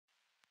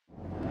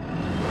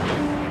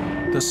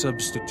The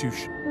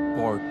Substitution,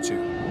 Part 2.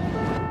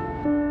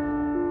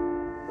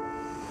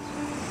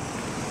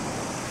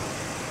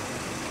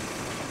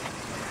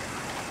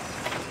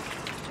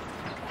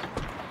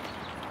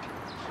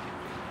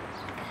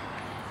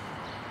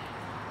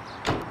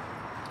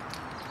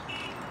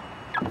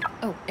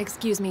 Oh,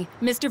 excuse me.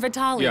 Mr.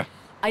 Vitali. Yeah.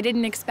 I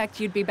didn't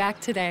expect you'd be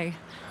back today.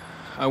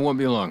 I won't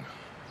be long.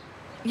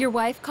 Your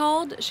wife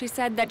called. She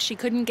said that she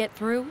couldn't get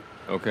through.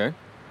 Okay.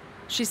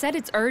 She said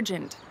it's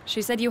urgent.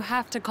 She said you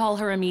have to call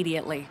her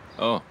immediately.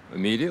 Oh,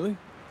 immediately?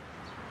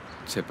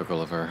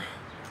 Typical of her.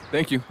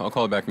 Thank you. I'll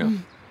call her back now.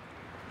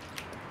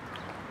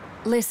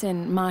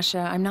 Listen, Masha,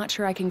 I'm not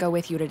sure I can go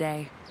with you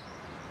today.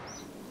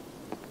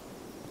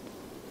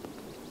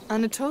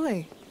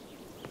 Anatoly,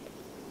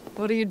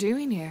 what are you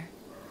doing here?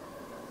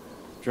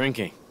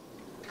 Drinking.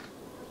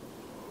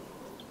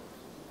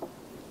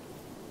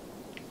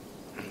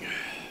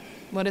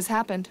 What has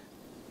happened?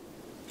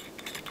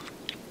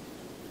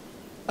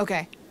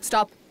 Okay,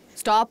 stop.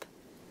 Stop.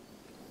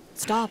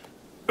 Stop.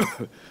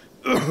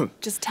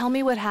 Just tell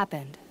me what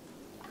happened.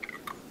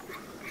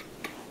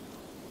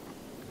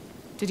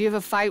 Did you have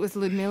a fight with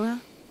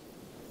Ludmila?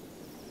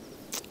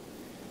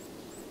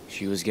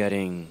 She was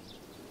getting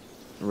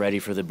ready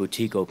for the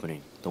boutique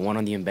opening. The one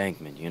on the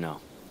embankment, you know.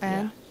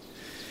 And?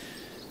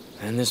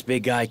 Yeah. And this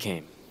big guy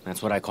came.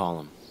 That's what I call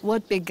him.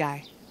 What big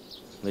guy?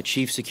 The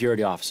chief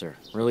security officer.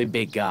 Really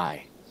big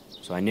guy.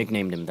 So I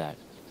nicknamed him that.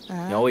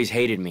 He always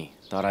hated me.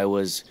 Thought I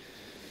was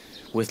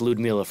with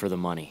Ludmila for the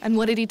money. And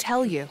what did he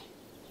tell you?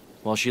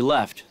 Well, she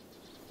left.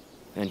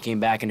 Then came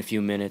back in a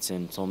few minutes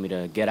and told me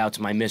to get out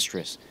to my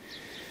mistress,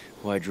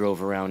 who I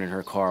drove around in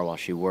her car while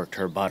she worked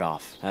her butt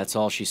off. That's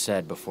all she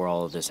said before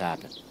all of this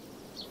happened.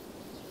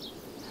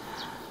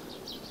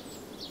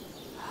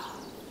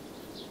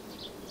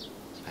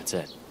 That's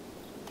it.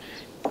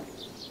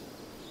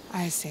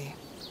 I see.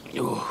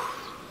 Ooh.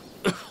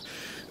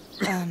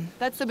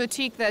 That's the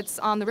boutique that's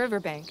on the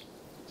riverbank.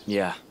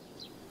 Yeah.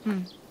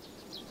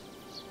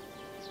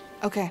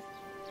 Okay.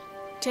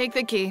 Take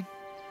the key.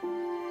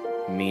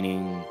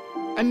 Meaning?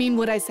 I mean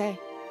what I say.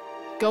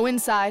 Go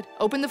inside,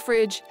 open the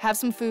fridge, have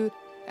some food,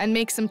 and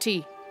make some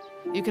tea.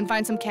 You can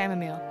find some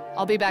chamomile.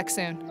 I'll be back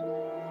soon.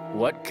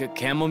 What?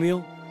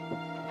 Chamomile?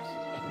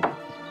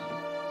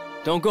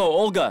 Don't go,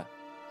 Olga.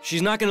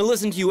 She's not gonna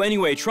listen to you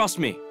anyway, trust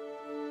me.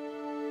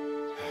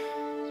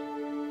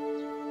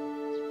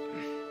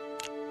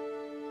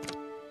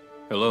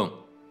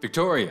 Hello.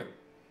 Victoria.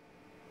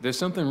 There's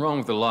something wrong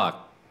with the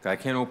lock. I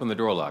can't open the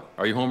door lock.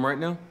 Are you home right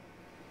now?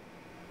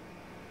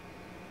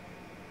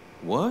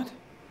 What?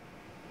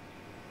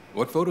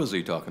 What photos are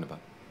you talking about?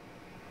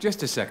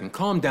 Just a second.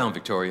 Calm down,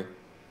 Victoria.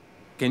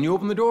 Can you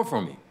open the door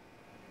for me?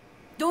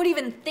 Don't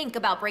even think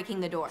about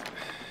breaking the door.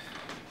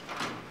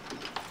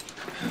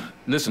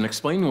 Listen,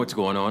 explain what's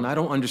going on. I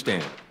don't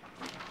understand.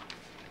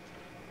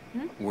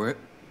 Where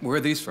are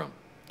these from?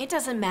 It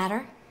doesn't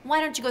matter. Why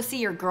don't you go see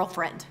your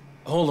girlfriend?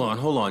 Hold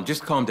on.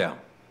 Just calm down.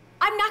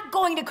 I'm not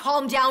going to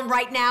calm down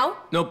right now.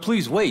 No,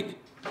 please, wait.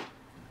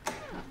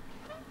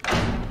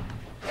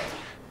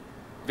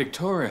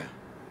 Victoria,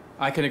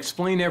 I can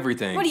explain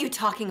everything. What are you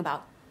talking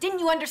about? Didn't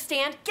you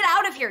understand? Get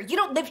out of here. You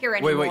don't live here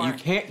anymore. Wait, you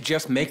can't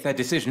just make that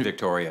decision,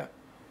 Victoria.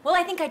 Well,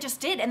 I think I just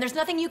did, and there's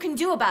nothing you can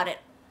do about it.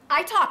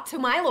 I talked to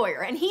my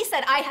lawyer, and he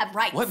said I have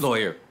rights. What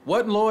lawyer?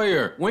 What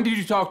lawyer? When did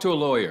you talk to a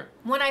lawyer?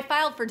 When I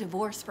filed for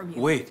divorce from you.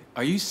 Wait,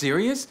 are you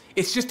serious?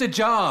 It's just a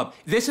job.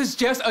 This is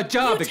just a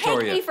job,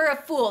 Victoria. You take me for a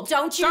fool,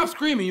 don't you? Stop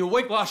screaming, you'll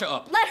wake Lasha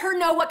up. Let her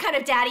know what kind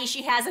of daddy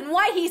she has and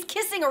why he's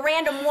kissing a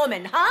random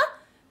woman, huh?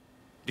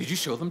 Did you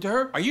show them to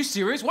her? Are you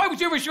serious? Why would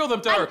you ever show them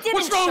to her? I didn't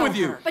What's wrong show with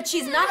you? her, but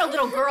she's not a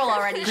little girl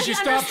already. Could She you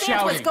stop understands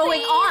shouting? what's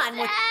going on.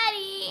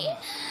 Daddy!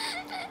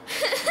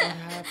 What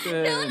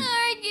happened? Don't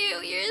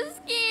argue, you're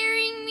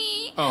scaring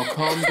me. Oh,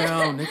 calm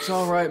down. It's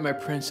all right, my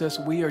princess.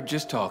 We are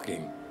just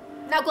talking.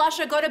 Now,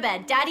 Glasha, go to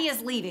bed. Daddy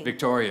is leaving.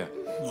 Victoria.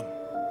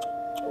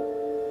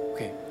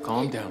 Okay,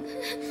 calm down.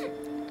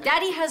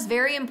 Daddy has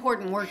very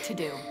important work to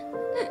do.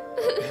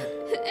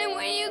 And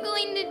what are you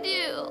going to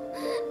do?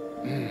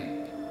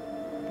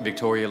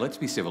 Victoria, let's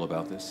be civil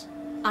about this.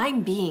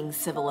 I'm being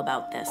civil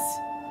about this.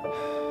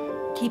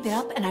 Keep it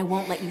up and I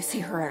won't let you see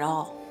her at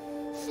all.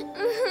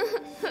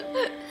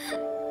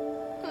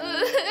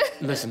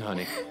 Listen,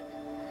 honey.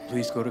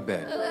 Please go to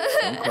bed.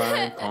 Don't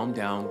cry, calm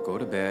down, go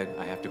to bed.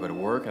 I have to go to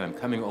work and I'm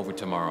coming over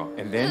tomorrow.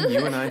 And then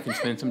you and I can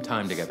spend some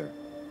time together.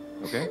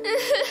 Okay?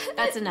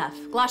 That's enough.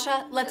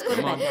 Glasha, let's go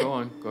to bed. Go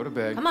on, go to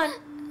bed. Come on.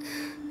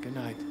 Good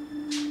night.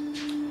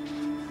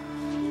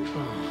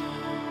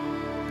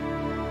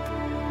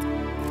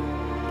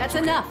 That's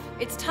enough.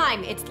 It's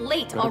time. It's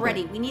late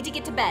already. We need to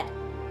get to bed.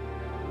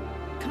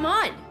 Come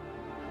on.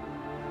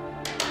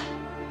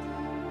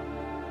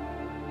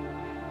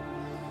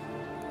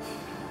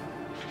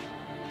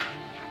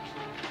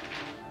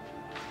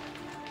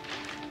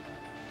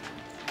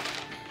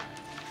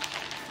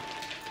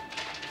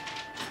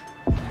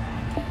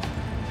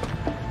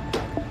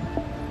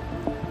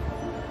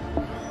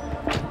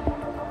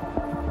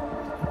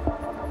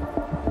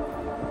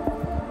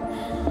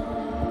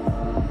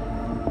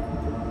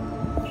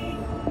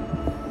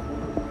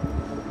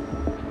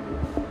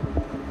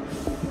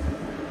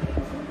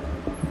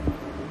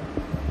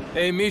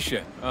 Hey,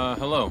 Misha.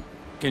 Hello.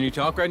 Can you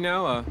talk right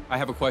now? I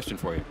have a question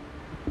for you.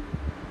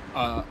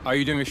 Are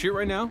you doing a shoot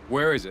right now?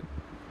 Where is it?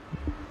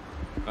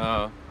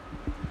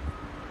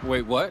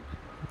 Wait, what?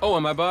 Oh,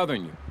 am I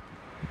bothering you?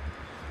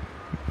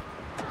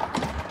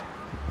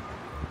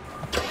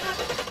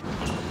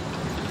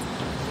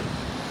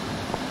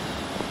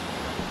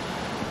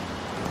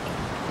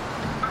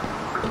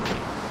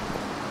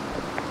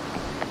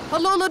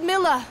 Hello,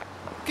 Ludmilla.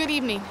 Good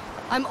evening.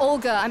 I'm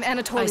Olga. I'm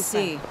Anatoly's I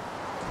see. friend.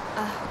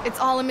 It's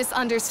all a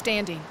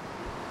misunderstanding.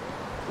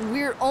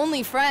 We're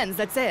only friends,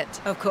 that's it.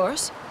 Of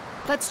course.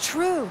 That's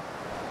true.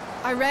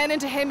 I ran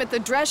into him at the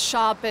dress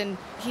shop and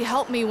he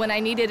helped me when I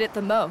needed it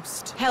the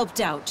most.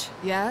 Helped out.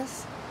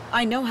 Yes?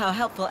 I know how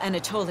helpful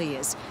Anatoly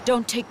is.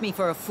 Don't take me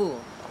for a fool.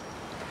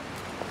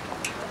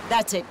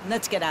 That's it.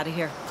 Let's get out of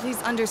here.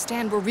 Please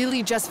understand, we're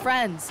really just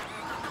friends.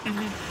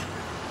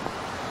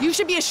 You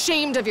should be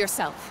ashamed of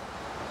yourself.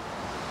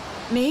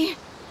 Me?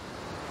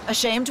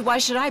 Ashamed? Why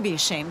should I be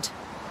ashamed?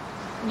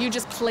 You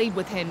just played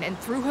with him and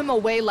threw him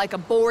away like a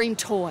boring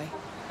toy.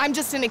 I'm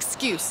just an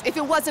excuse. If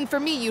it wasn't for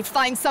me, you'd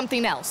find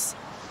something else.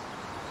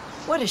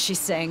 What is she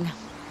saying?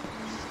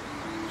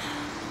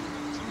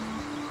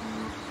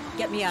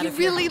 Get me out of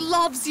He here. really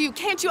loves you.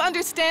 Can't you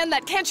understand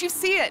that? Can't you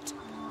see it?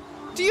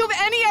 Do you have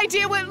any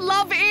idea what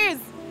love is?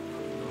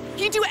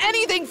 He'd do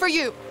anything for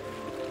you.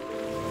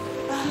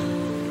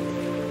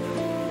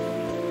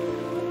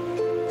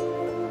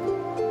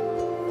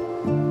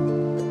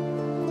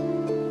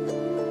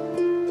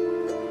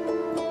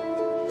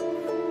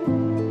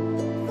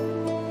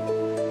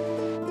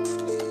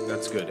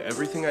 That's good.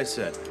 Everything I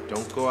said.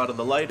 Don't go out of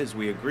the light as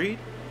we agreed.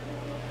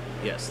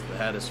 Yes, the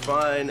hat is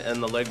fine,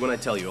 and the leg when I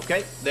tell you,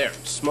 okay? There.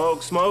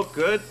 Smoke, smoke.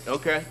 Good.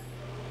 Okay.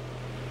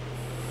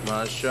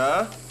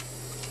 Masha.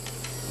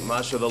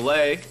 Masha, the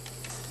leg.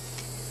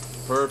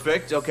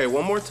 Perfect. Okay,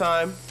 one more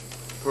time.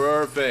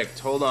 Perfect.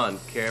 Hold on.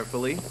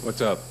 Carefully.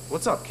 What's up?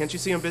 What's up? Can't you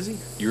see I'm busy?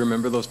 You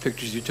remember those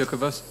pictures you took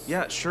of us?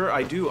 Yeah, sure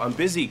I do. I'm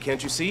busy.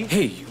 Can't you see?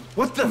 Hey, you.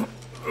 What the?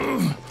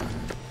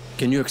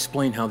 Can you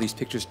explain how these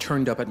pictures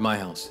turned up at my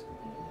house?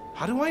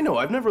 How do I know?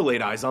 I've never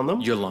laid eyes on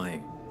them. You're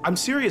lying. I'm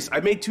serious.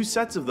 I made 2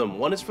 sets of them.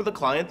 One is for the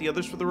client, the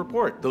other's for the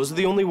report. Those are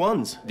the only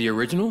ones. The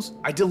originals?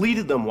 I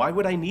deleted them. Why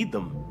would I need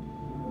them?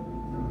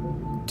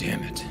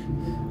 Damn it.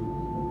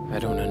 I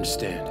don't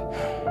understand.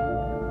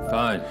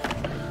 Fine.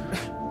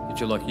 It's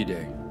your lucky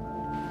day.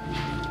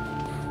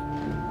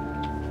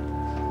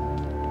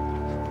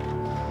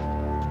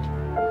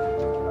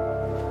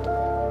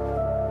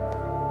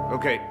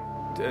 Okay,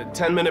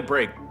 10-minute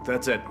break.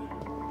 That's it.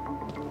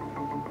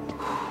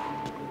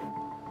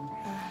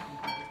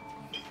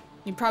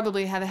 You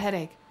probably have a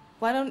headache.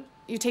 Why don't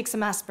you take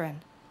some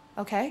aspirin,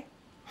 okay?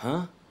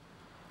 Huh?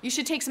 You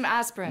should take some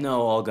aspirin.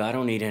 No, Olga, I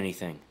don't need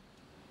anything.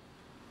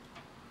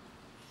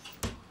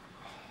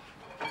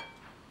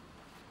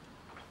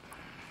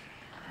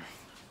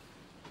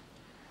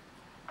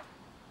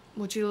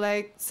 Would you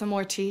like some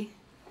more tea?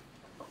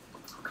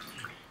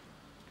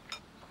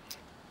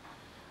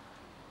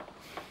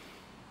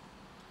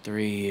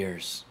 Three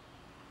years.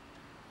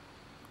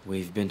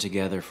 We've been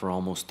together for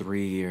almost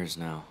 3 years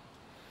now.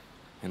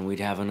 And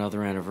we'd have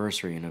another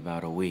anniversary in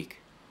about a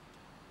week.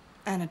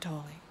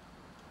 Anatoly.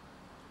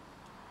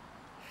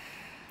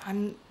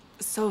 I'm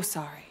so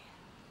sorry.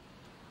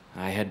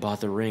 I had bought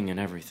the ring and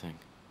everything.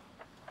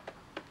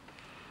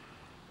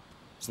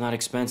 It's not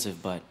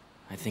expensive, but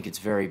I think it's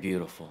very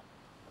beautiful.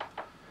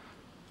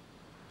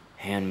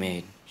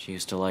 Handmade. She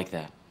used to like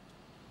that.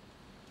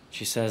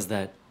 She says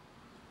that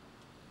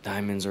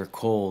diamonds are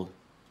cold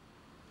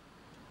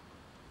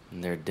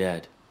and they're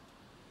dead.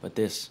 But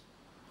this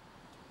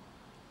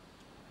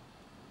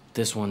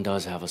one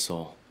does have a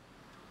soul.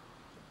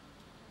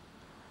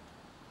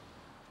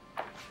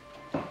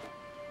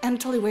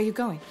 Anatoly, where are you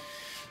going?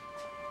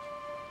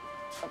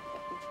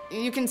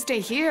 You can stay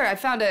here. I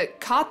found a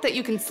cot that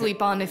you can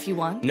sleep on if you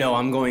want. No,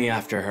 I'm going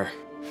after her.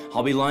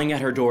 I'll be lying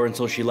at her door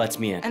until she lets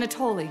me in.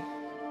 Anatoly.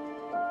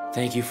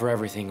 Thank you for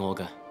everything,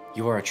 Olga.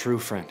 You are a true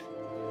friend.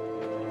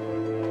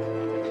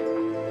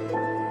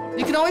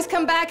 You can always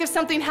come back if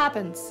something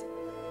happens.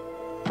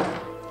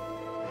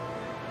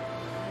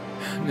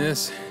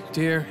 Miss,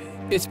 dear,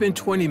 it's been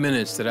 20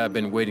 minutes that I've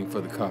been waiting for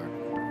the car.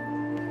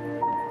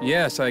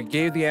 Yes, I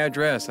gave the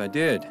address, I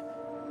did.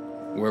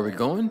 Where are we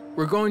going?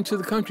 We're going to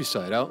the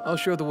countryside. I'll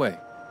show the way.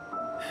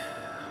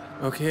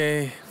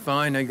 Okay,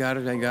 fine, I got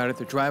it.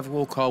 The driver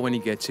will call when he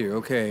gets here.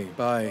 Okay,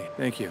 bye.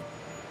 Thank you.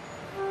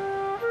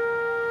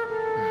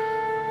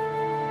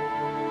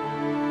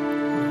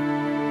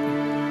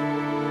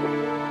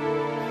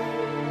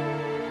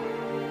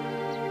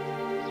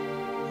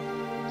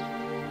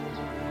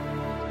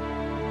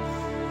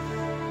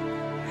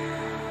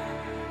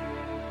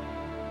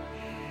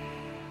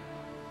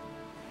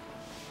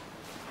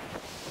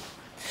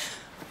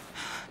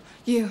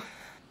 You.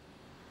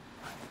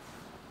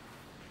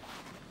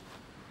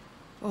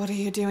 What are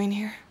you doing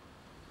here?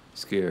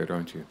 Scared,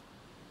 aren't you?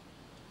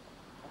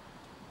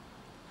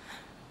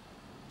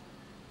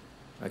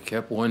 I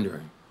kept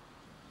wondering,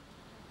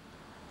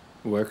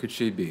 where could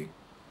she be?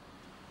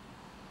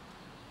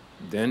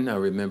 Then I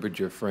remembered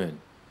your friend.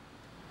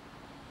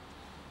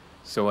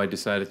 So I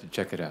decided to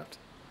check it out.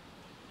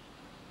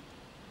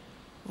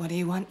 What do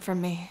you want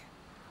from me?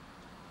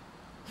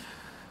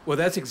 Well,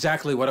 that's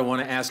exactly what I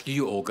want to ask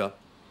you, Olga.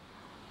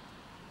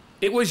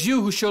 It was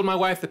you who showed my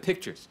wife the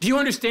pictures. Do you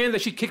understand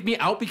that she kicked me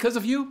out because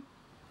of you?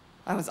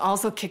 I was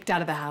also kicked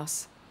out of the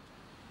house.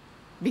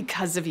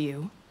 Because of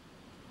you.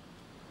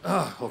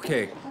 Oh,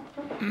 okay.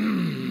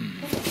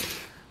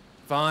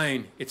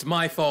 Fine. It's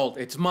my fault.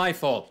 It's my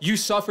fault. You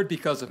suffered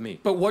because of me.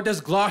 But what does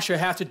Glosha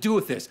have to do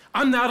with this?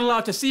 I'm not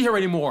allowed to see her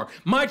anymore.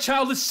 My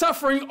child is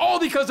suffering all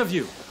because of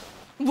you.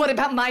 What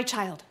about my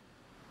child?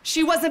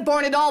 She wasn't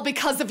born at all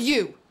because of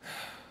you.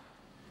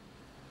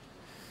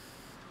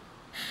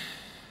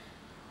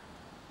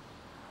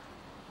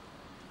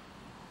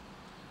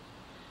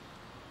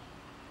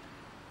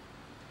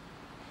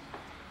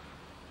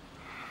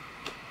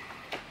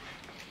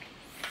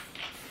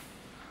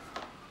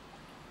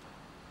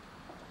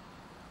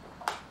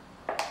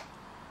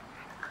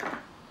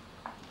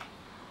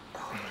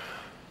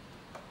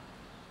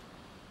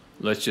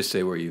 Let's just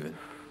say we're even.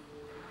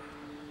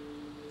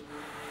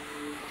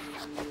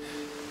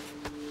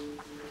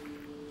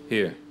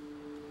 Here.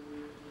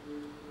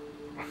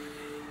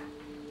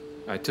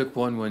 I took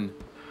one when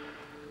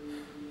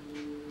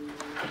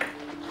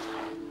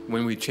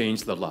we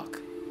changed the lock.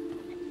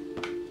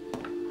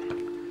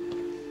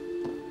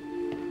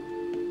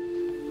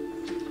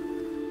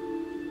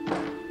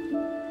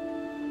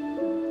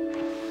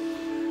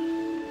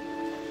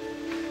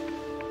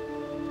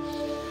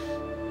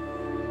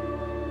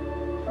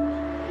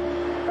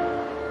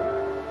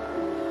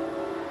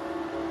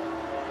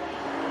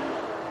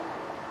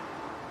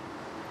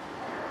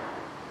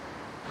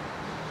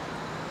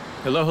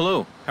 Hello,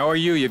 hello. How are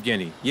you,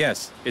 Yevgeny?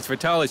 Yes, it's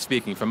Vitaly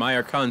speaking from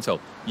IR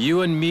Consult.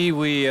 You and me,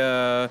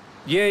 yeah,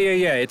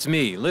 it's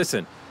me.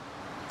 Listen,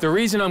 the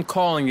reason I'm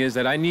calling is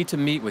that I need to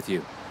meet with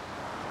you.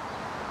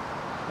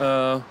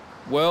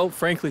 Well,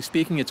 frankly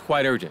speaking, it's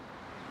quite urgent.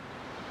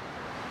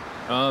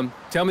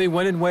 Tell me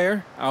when and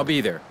where. I'll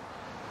be there.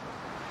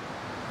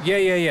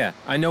 Yeah.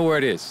 I know where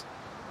it is.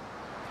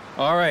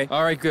 All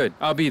right, good.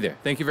 I'll be there.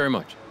 Thank you very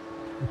much.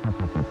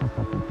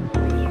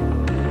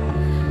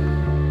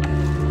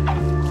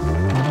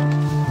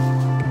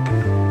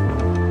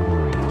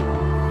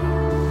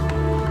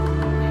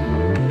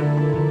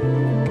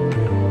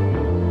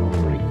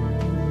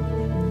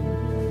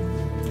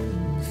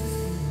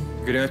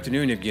 Good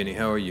afternoon, Evgeny.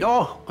 How are you?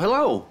 Oh,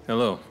 hello.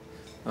 Hello.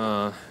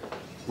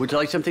 Would you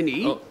like something to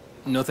eat? Oh,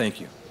 no,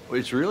 thank you.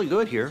 It's really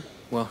good here.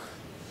 Well,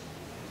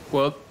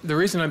 the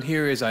reason I'm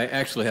here is I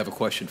actually have a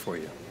question for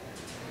you.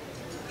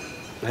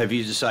 Have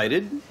you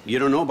decided? You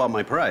don't know about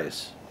my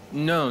price.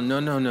 No.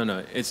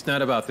 It's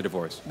not about the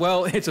divorce.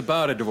 Well, it's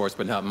about a divorce,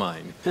 but not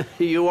mine.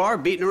 You are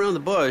beating around the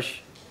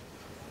bush.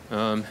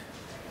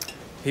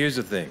 Here's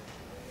the thing.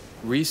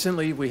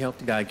 Recently, we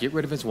helped a guy get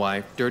rid of his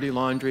wife, dirty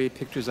laundry,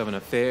 pictures of an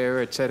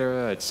affair,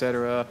 etc.,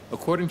 etc.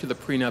 According to the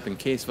prenup, in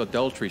case of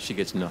adultery, she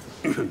gets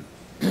nothing.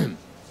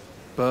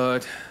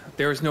 But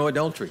there is no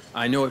adultery.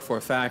 I know it for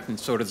a fact, and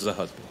so does the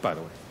husband, by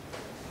the way.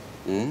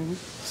 Mm-hmm.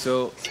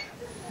 So,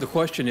 the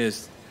question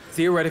is,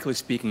 theoretically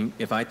speaking,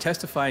 if I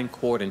testify in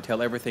court and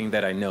tell everything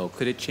that I know,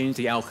 could it change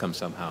the outcome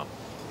somehow?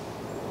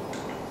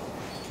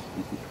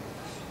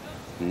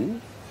 Hmm?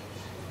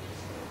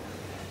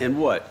 And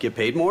what, get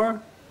paid more?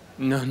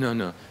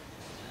 No.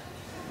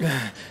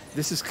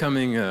 This is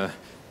coming,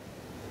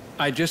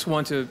 I just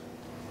want to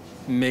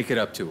make it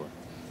up to her.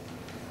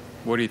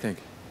 What do you think?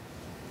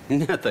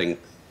 Nothing.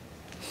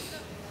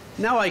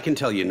 Now I can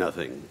tell you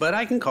nothing, but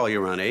I can call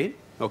you around 8,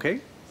 okay?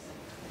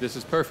 This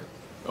is perfect.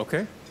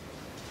 Okay?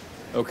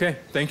 Okay.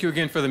 Thank you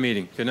again for the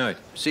meeting. Good night.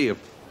 See you.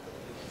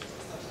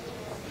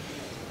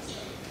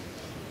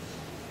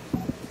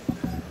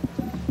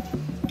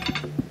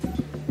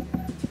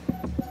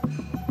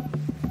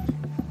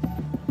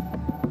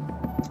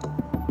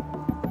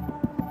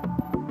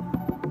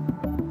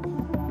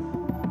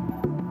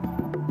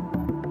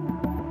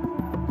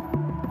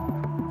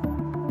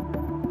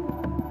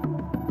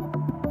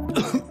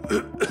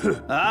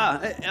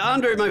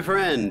 Andre, my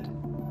friend.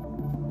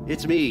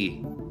 It's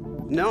me.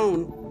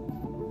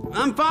 No,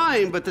 I'm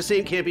fine, but the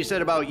same can't be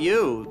said about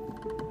you.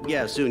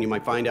 Yeah, soon you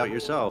might find out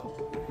yourself.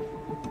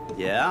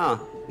 Yeah,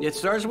 it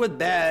starts with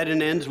bad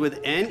and ends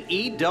with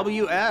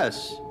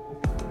N-E-W-S.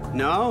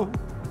 No,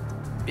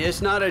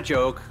 it's not a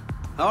joke.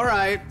 All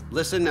right,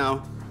 listen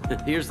now.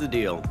 Here's the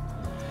deal.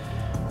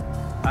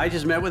 I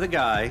just met with a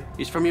guy.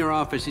 He's from your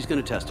office. He's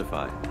going to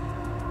testify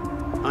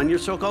on your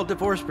so-called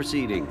divorce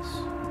proceedings.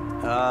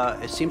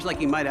 It seems like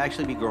he might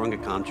actually be growing a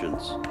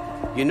conscience.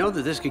 You know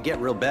that this could get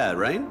real bad,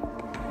 right?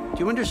 Do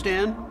you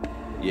understand?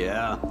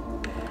 Yeah.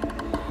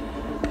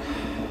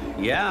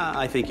 Yeah,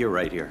 I think you're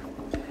right here.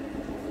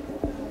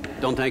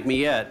 Don't thank me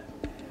yet.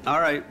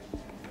 All right.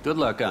 Good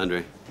luck,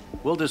 Andre.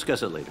 We'll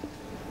discuss it later.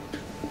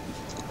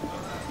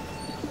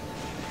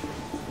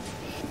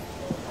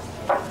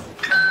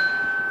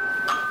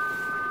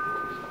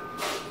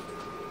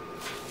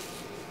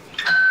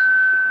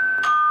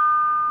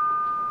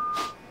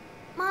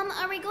 Mom,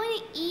 are we going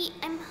to eat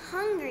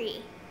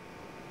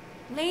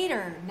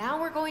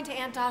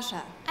Aunt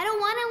Dasha. I don't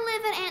want to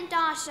live at Aunt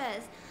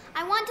Dasha's.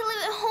 I want to live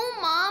at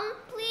home, Mom.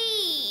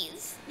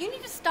 Please. You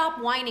need to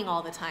stop whining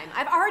all the time.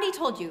 I've already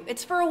told you,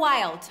 it's for a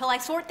while, till I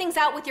sort things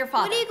out with your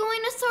father. What are you going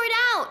to sort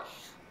out?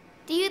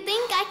 Do you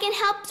think I can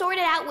help sort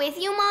it out with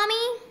you,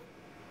 Mommy?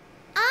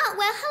 Ah,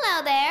 well,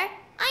 hello there.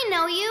 I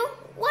know you.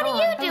 What are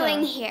you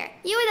doing here?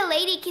 You were the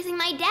lady kissing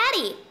my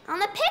daddy on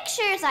the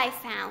pictures I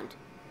found.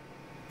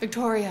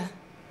 Victoria,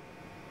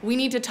 we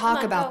need to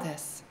talk about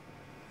this.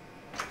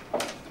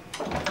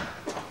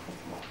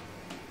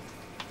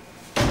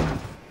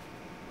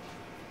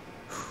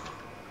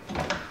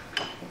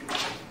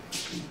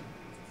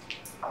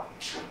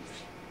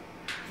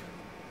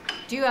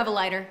 Do you have a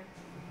lighter?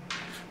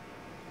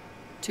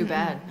 Too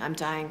bad. I'm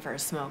dying for a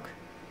smoke.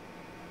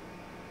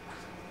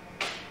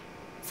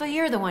 So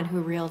you're the one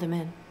who reeled him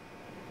in.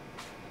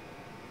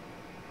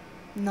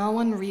 No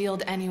one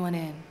reeled anyone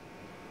in.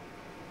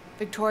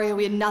 Victoria,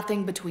 we had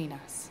nothing between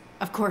us.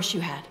 Of course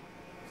you had.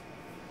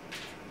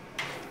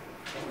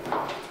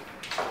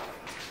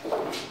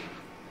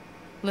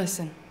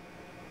 Listen.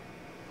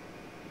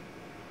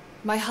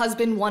 My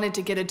husband wanted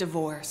to get a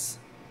divorce,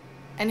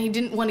 and he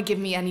didn't want to give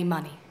me any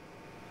money.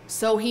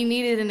 So he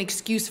needed an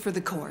excuse for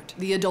the court,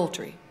 the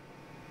adultery.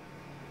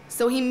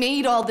 So he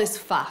made all this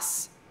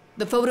fuss.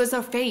 The photos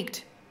are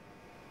faked.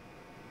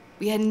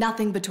 We had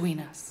nothing between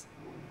us.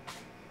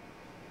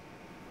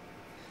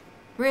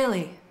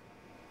 Really?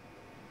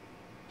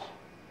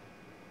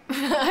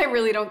 I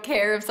really don't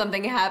care if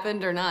something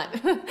happened or not.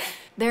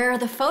 There are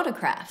the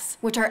photographs,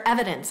 which are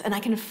evidence, and I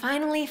can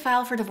finally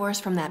file for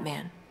divorce from that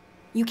man.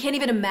 You can't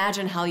even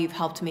imagine how you've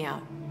helped me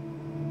out.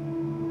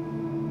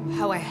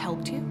 How I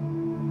helped you?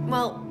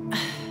 Well,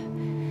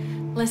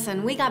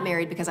 listen, we got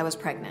married because I was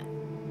pregnant.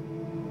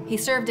 He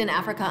served in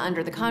Africa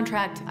under the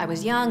contract. I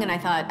was young and I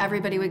thought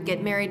everybody would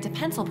get married to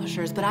pencil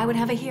pushers, but I would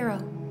have a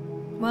hero.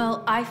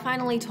 Well, I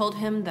finally told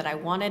him that I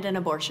wanted an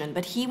abortion,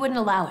 but he wouldn't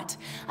allow it.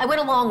 I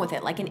went along with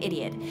it like an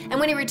idiot. And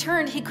when he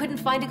returned, he couldn't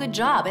find a good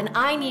job, and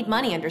I need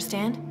money,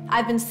 understand?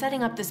 I've been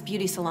setting up this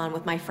beauty salon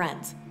with my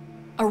friends.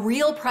 A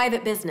real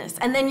private business,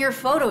 and then your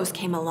photos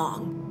came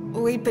along.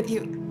 Wait, but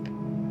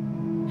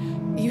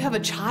you have a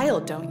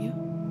child, don't you?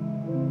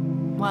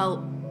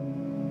 Well,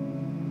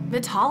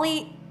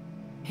 Vitaly,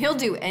 he'll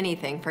do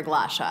anything for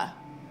Glasha.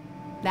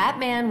 That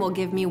man will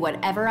give me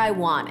whatever I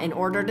want in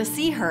order to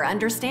see her,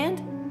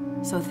 understand?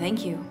 So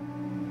thank you.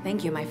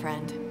 Thank you, my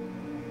friend.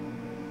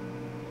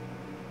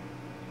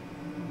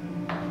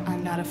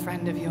 I'm not a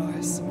friend of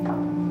yours.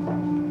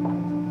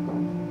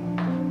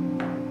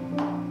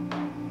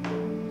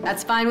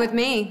 That's fine with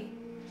me.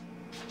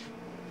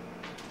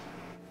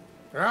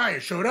 Ah, you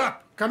showed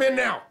up. Come in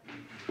now.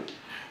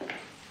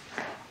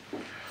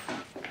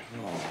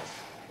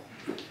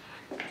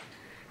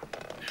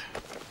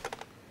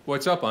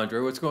 What's up,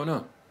 Andre? What's going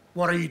on?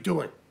 What are you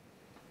doing?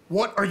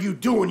 What are you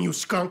doing, you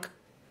skunk?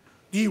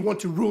 Do you want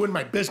to ruin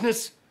my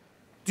business?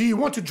 Do you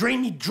want to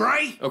drain me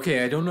dry?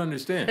 Okay, I don't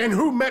understand. And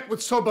who met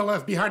with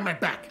Sobolev behind my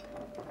back?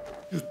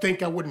 You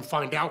think I wouldn't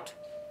find out?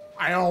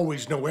 I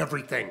always know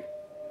everything.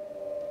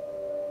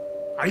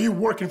 Are you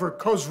working for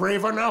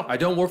Kozreva now? I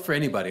don't work for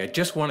anybody. I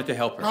just wanted to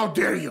help her. How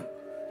dare you?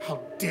 How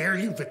dare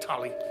you,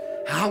 Vitaly?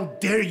 How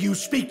dare you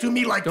speak to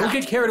me like that? Don't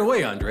get carried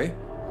away, Andre.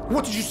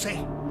 What did you say?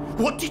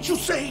 What did you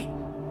say?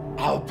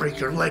 I'll break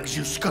your legs,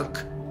 you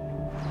skunk.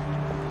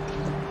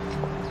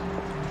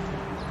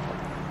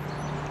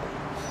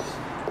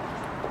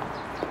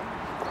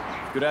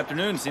 Good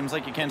afternoon. Seems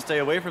like you can't stay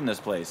away from this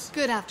place.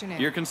 Good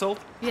afternoon. Your consult?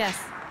 Yes.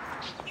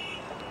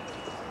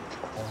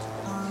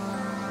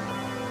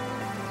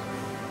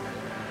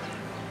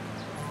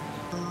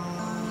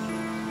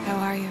 How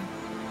are you?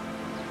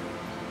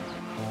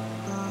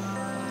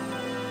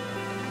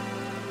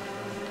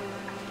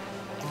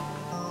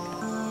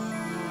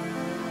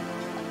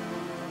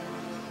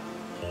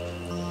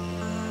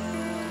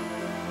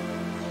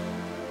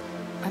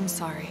 I'm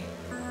sorry.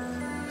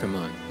 Come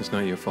on, it's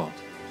not your fault.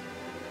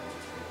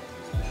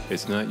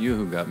 It's not you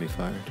who got me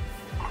fired.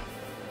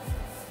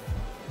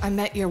 I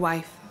met your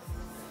wife.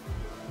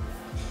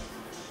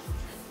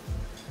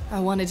 I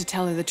wanted to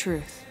tell her the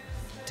truth.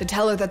 To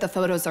tell her that the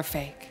photos are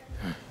fake.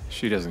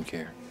 She doesn't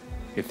care.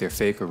 If they're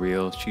fake or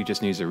real, she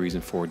just needs a reason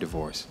for a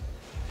divorce.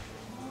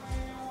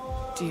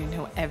 Do you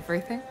know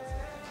everything?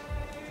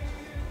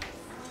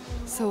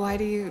 So why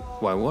do you...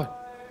 Why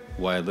what?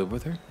 Why I live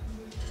with her?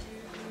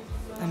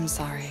 I'm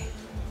sorry.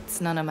 It's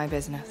none of my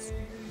business.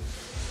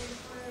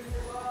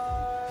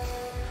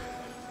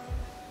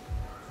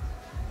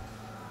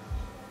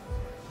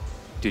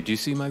 Did you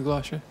see my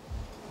Glasha?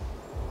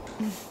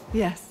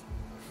 Yes.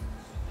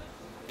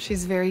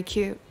 She's very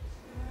cute.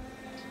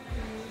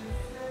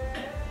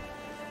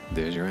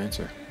 There's your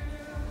answer.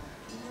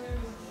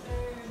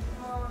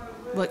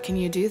 What can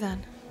you do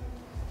then?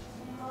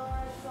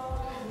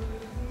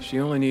 She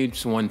only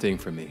needs one thing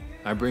from me.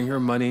 I bring her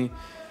money,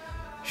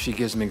 she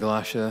gives me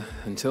Glasha.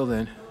 Until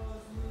then.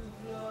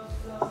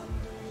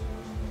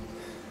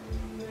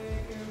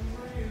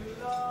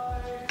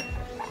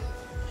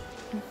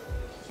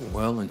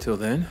 Well, until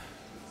then,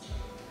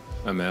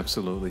 I'm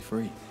absolutely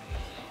free.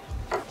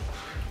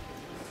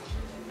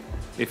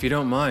 If you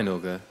don't mind,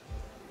 Olga,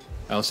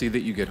 I'll see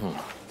that you get home.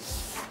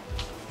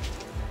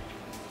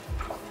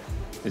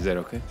 Is that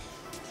okay?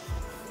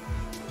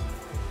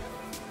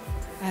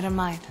 I don't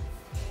mind.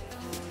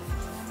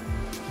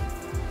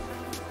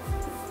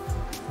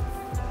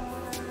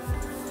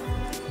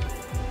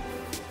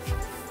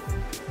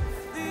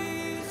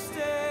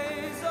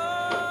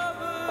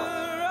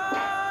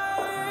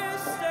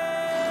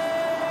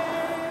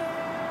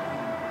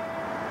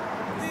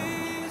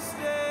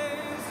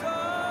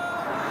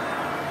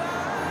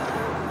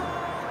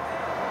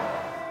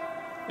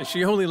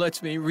 She only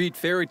lets me read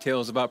fairy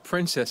tales about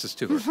princesses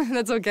to her.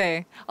 That's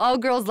okay. All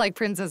girls like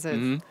princesses.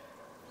 Mm-hmm.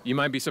 You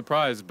might be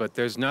surprised, but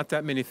there's not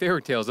that many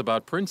fairy tales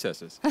about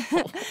princesses.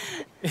 Oh,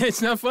 it's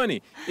not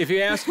funny. If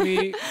you ask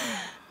me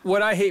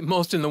what I hate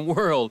most in the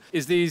world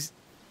is these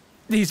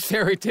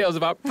fairy tales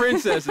about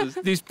princesses.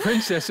 These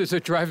princesses are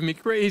driving me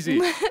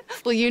crazy.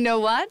 Well, you know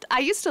what? I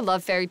used to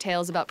love fairy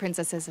tales about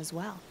princesses as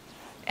well.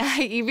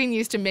 I even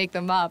used to make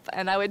them up,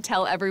 and I would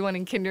tell everyone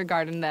in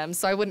kindergarten them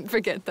so I wouldn't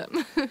forget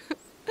them.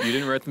 You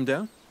didn't write them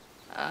down?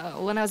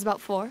 When I was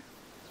about 4.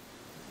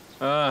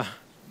 Oh,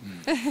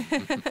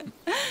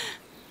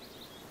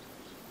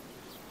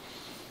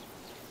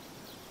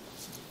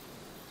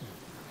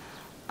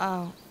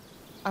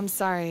 I'm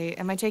sorry.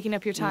 Am I taking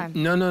up your time?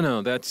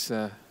 No. That's,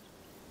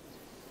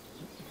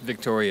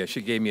 Victoria.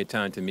 She gave me a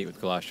time to meet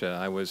with Glasha.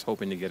 I was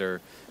hoping to get her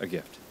a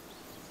gift.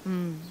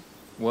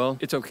 Well,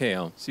 it's okay.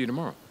 I'll see you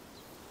tomorrow.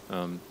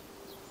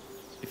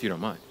 If you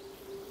don't mind.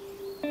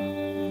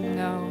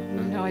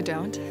 No, I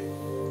don't.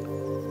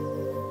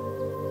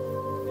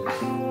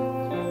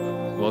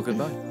 Well,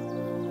 goodbye.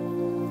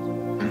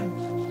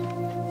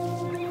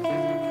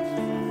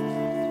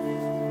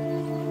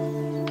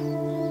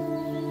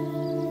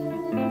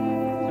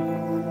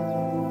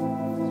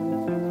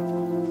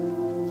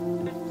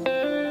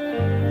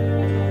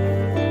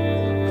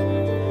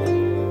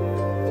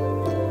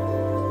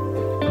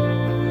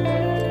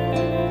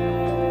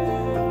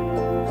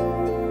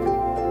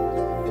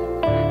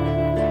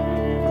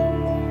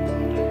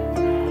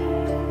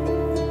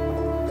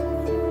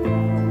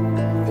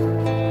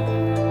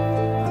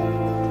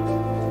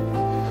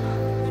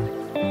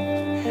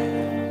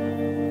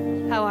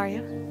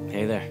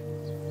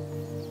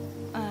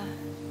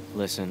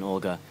 Listen,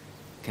 Olga,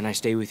 can I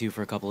stay with you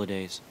for a couple of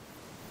days?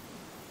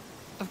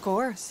 Of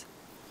course.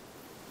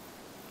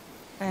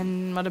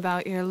 And what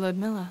about your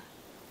Ludmilla?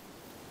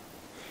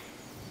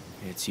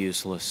 It's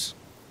useless.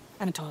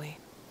 Anatoly,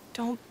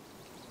 don't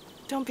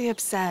be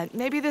upset.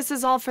 Maybe this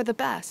is all for the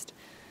best.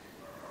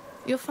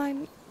 You'll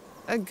find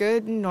a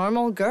good,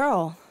 normal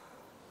girl.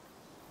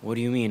 What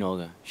do you mean,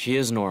 Olga? She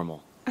is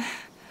normal.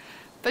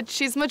 But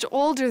she's much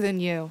older than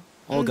you.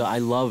 Olga, I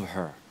love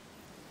her.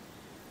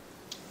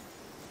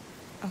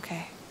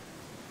 Okay.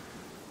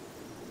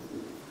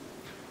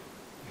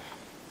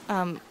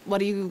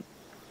 What are you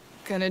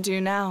gonna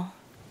do now?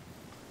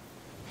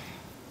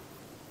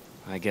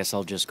 I guess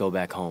I'll just go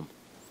back home.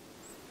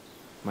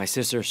 My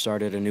sister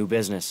started a new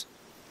business.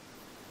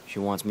 She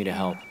wants me to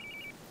help.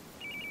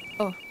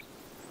 Oh.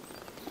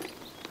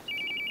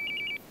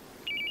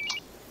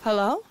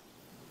 Hello?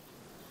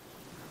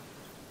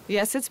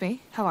 Yes, it's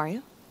me. How are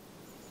you?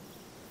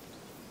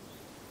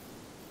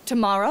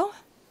 Tomorrow?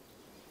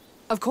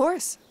 Of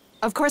course.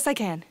 Of course I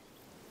can.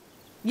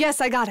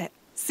 Yes, I got it.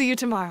 See you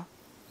tomorrow.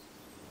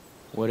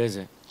 What is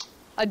it?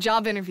 A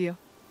job interview.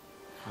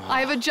 I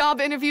have a job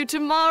interview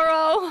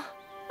tomorrow.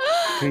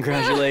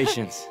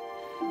 Congratulations.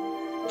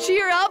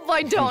 Cheer up,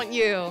 why don't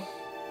you?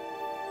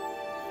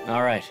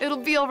 All right. It'll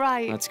be all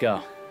right. Let's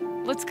go.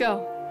 Let's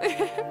go.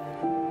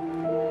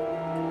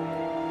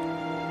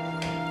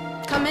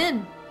 Come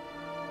in.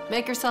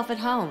 Make yourself at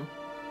home.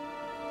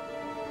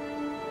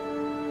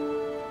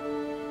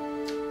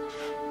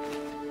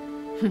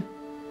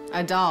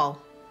 A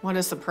doll. What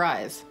a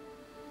surprise.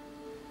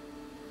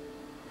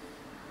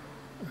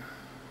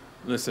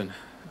 Listen,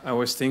 I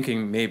was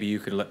thinking maybe you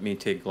could let me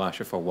take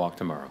Glasha for a walk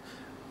tomorrow.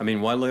 I mean,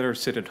 why let her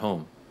sit at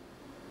home?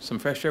 Some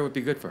fresh air would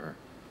be good for her.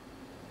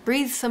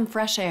 Breathe some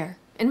fresh air.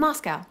 In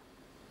Moscow.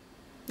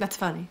 That's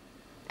funny.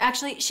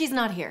 Actually, she's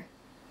not here.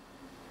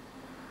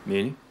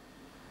 Meaning?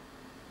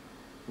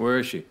 Where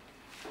is she?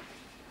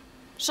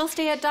 She'll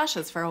stay at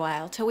Dasha's for a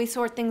while, till we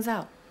sort things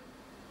out.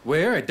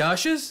 Where? At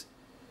Dasha's?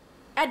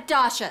 At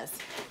Dasha's.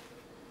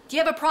 Do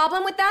you have a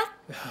problem with that?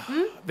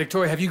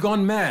 Victoria, have you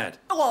gone mad?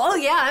 Oh,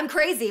 yeah, I'm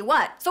crazy.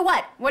 What? So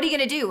what? What are you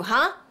gonna do,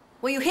 huh?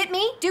 Will you hit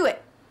me? Do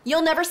it.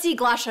 You'll never see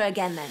Glasha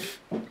again then.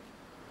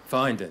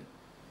 Fine then.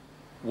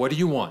 What do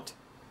you want?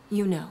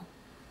 You know.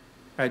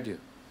 I do.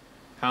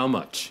 How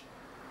much?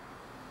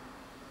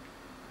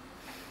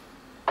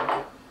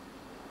 I'll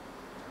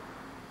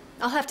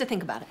have to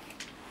think about it.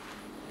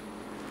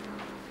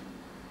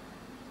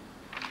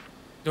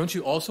 Don't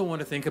you also want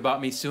to think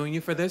about me suing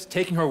you for this?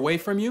 Taking her away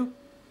from you?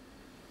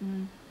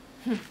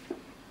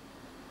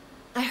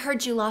 I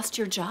heard you lost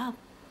your job.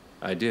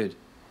 I did.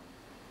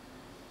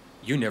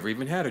 You never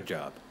even had a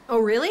job. Oh,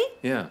 really?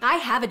 Yeah. I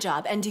have a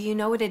job, and do you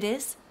know what it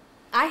is?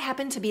 I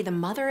happen to be the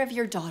mother of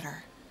your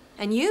daughter.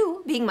 And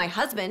you, being my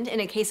husband in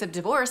a case of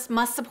divorce,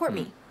 must support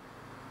me.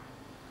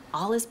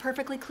 All is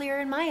perfectly clear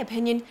in my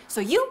opinion, so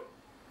you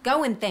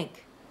go and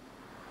think.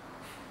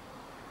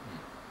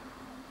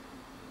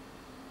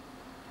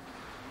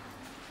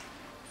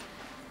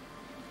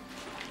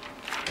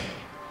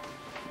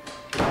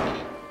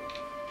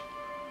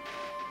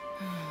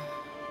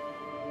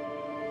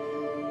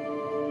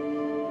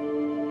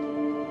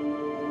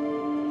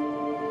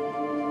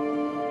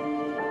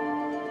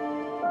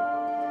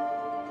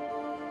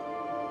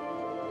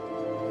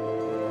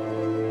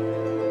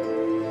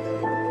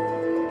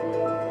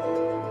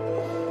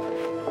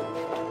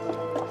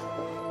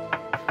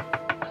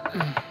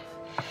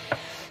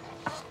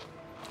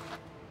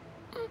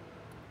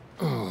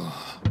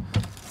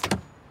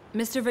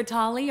 Mr.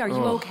 Vitali, are you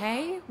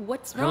okay?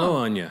 What's wrong? Hello,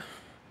 Anya.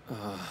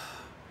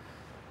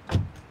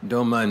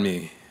 Don't mind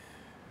me.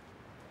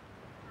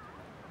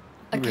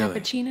 A Really?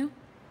 cappuccino?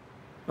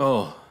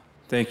 Oh,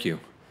 thank you.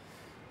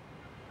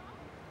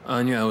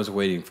 Anya, I was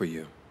waiting for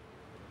you.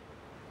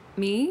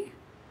 Me?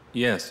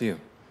 Yes, you.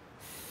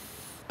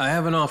 I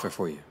have an offer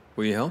for you.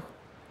 Will you help?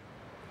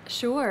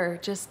 Sure,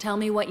 just tell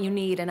me what you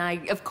need and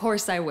of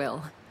course I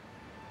will.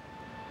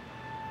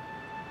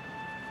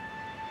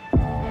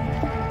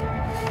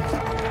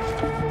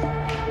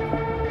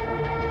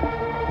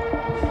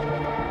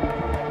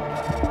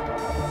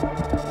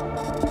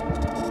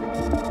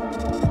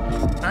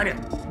 Anya,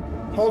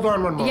 hold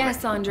on one moment.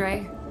 Yes,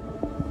 Andre.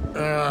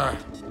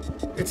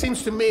 It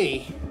seems to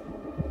me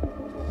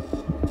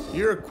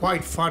you're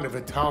quite fond of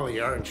Italy,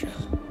 aren't you?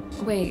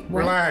 Wait, what?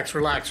 Relax,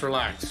 relax,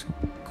 relax.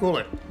 Cool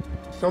it.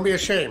 Don't be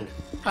ashamed.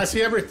 I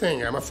see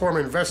everything. I'm a former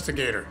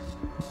investigator.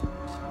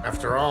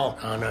 After all,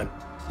 Anna,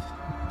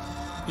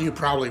 you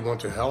probably want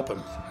to help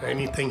him.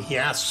 Anything he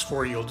asks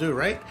for, you'll do,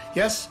 right?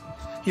 Yes?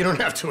 You don't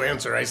have to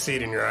answer. I see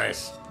it in your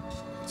eyes.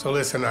 So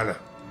listen, Anna.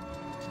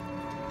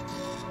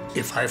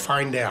 If I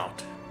find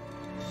out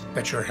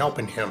that you're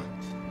helping him,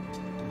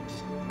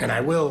 and I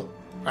will,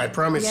 I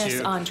promise you.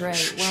 Yes, Andre.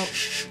 Well,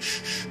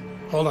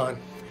 Hold on.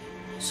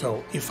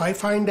 So, if I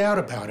find out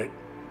about it,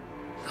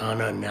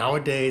 Anna,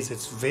 nowadays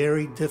it's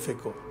very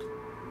difficult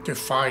to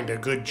find a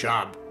good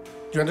job.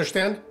 Do you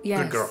understand?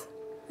 Yes. Good girl.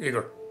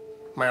 Igor,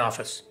 my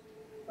office.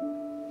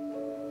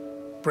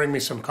 Bring me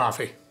some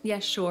coffee.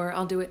 yes, sure,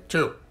 I'll do it.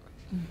 2.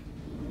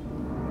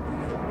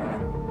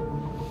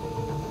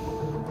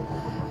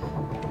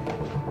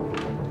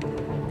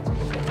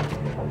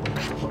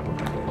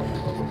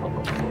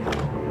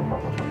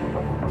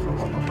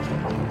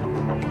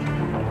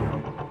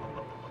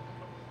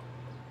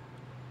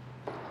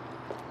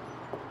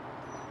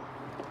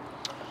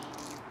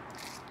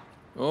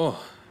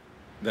 Oh,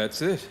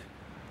 that's it.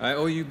 I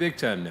owe you big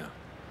time now.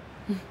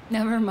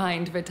 Never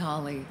mind,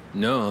 Vitali.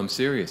 No, I'm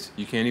serious.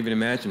 You can't even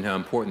imagine how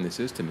important this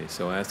is to me,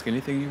 so ask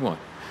anything you want.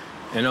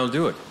 And I'll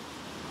do it.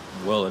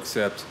 Well,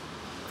 except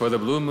for the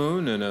blue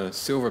moon and a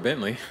silver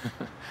Bentley.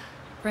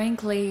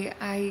 Frankly,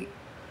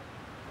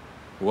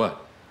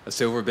 What? A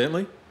silver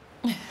Bentley?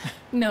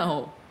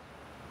 No.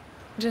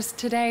 Just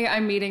today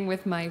I'm meeting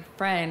with my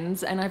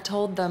friends and I've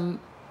told them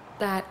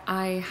that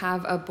I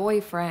have a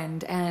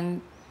boyfriend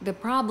and the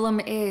problem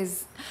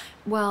is,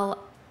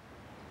 well,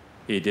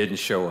 He didn't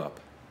show up.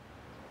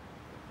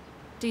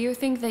 do you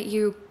think that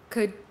you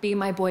could be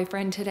my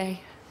boyfriend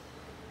today?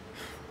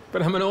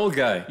 But I'm an old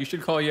guy. You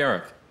should call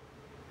Yarek.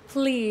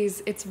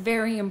 Please, it's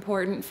very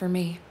important for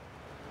me.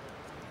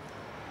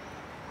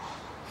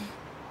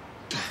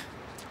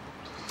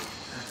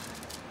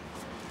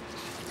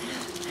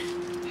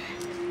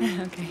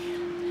 Okay.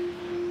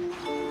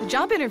 The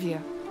job interview.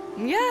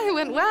 Yeah, it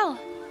went well.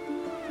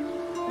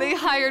 They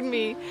hired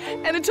me.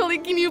 And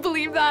Anatoly, can you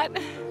believe that?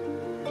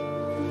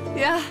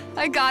 Yeah,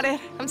 I got it.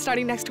 I'm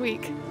starting next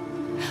week.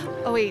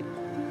 Oh, wait.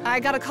 I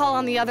got a call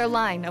on the other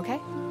line, okay?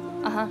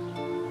 Uh-huh.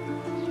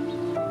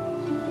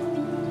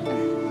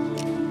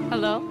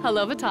 Hello?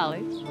 Hello,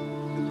 Vitali.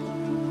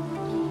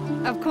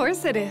 Of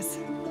course it is.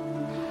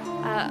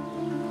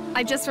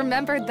 I just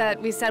remembered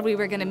that we said we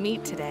were gonna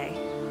meet today.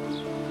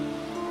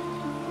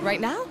 Right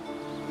now?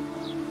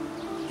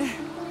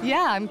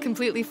 Yeah, I'm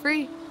completely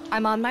free.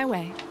 I'm on my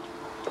way.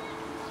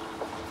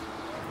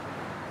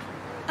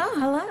 Oh,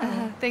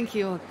 hello. Thank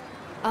you.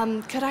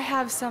 Could I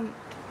have some...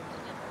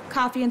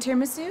 Coffee and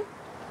tiramisu?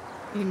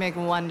 You make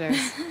wonders.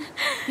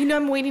 You know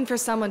I'm waiting for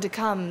someone to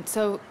come,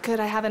 so could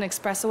I have an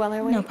espresso while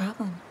I wait? No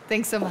problem.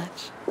 Thanks so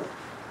much.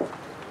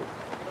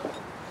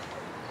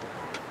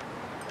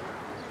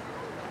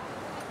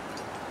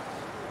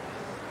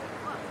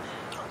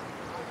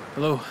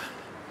 Hello.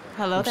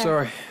 Hello I'm there.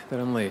 sorry that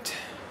I'm late.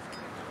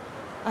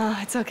 Oh,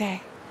 it's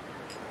okay.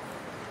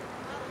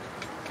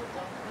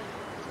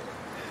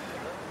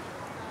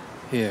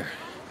 Here.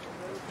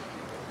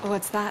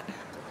 What's that?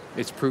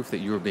 It's proof that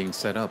you were being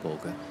set up,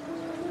 Olga.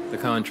 The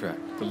contract,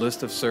 the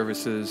list of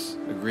services,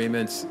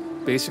 agreements,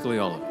 basically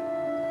all of it.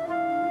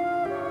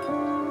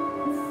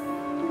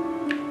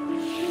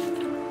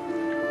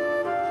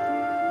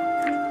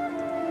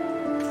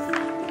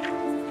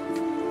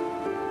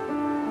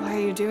 Why are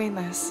you doing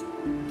this?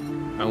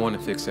 I want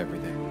to fix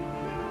everything.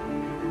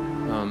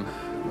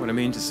 What I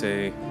mean to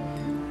say,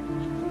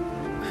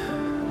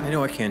 I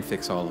know I can't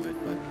fix all of it,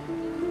 but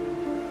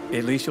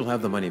at least you'll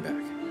have the money back.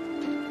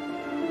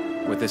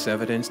 With this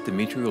evidence,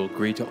 Dimitri will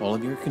agree to all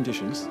of your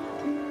conditions,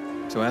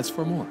 so ask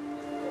for more.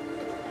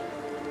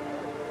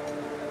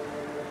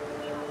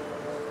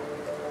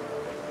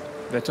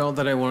 That's all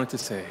that I wanted to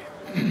say.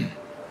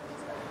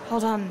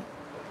 Hold on.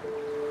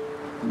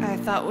 I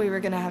thought we were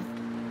gonna have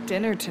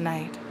dinner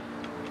tonight.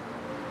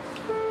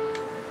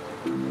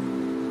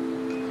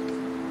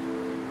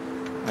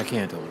 I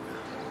can't, Olga.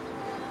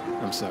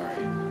 I'm sorry.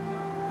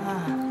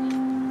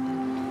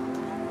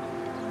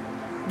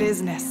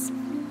 Business.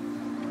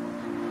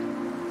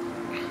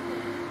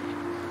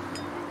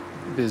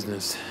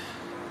 Business.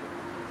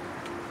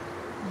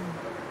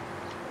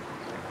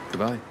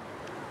 Goodbye.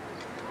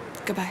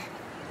 Goodbye.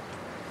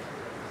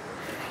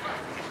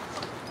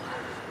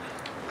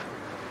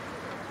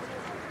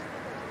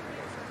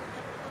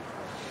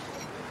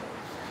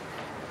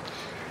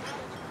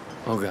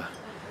 Olga,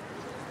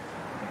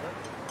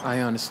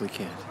 I honestly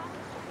can't.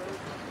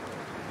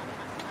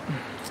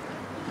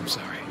 I'm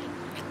sorry.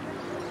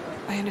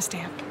 I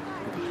understand.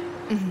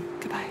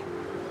 Goodbye.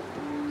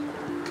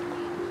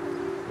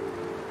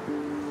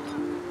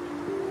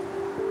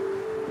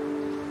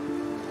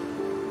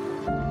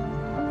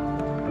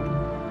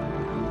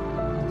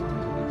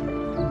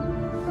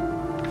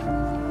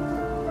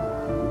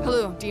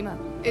 Hello, Dima.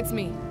 It's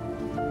me.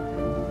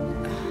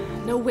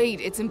 No,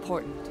 wait, it's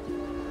important.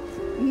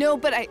 No,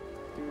 but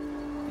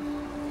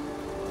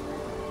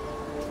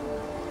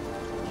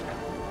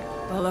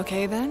Well,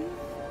 okay then.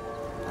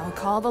 I'll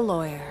call the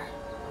lawyer.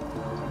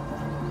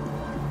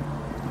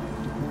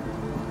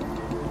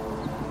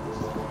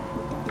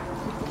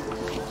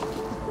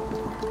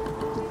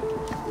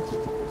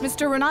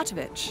 Mr.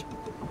 Renatovich.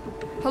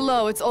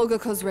 Hello, it's Olga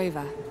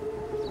Kozreva.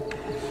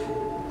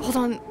 Hold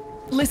on.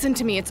 Listen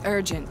to me, it's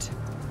urgent.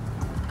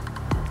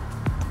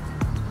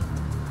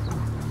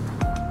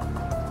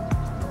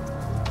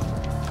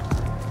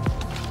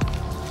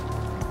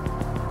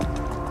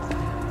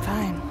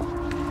 Fine.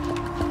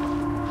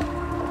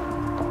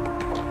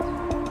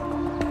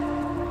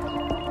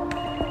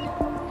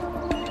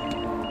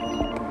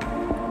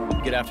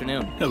 Good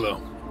afternoon.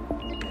 Hello.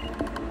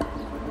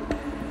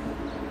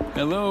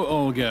 Hello,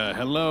 Olga.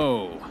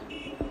 Hello.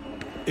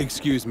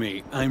 Excuse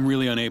me, I'm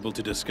really unable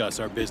to discuss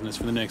our business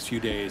for the next few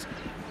days.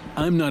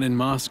 I'm not in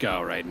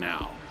Moscow right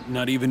now,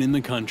 not even in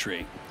the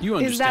country. You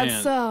understand?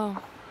 Is that so?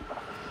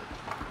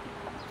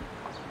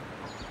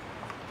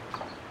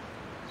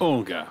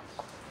 Olga,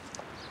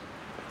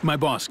 my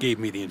boss gave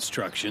me the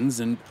instructions,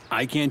 and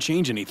I can't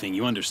change anything,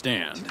 you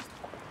understand?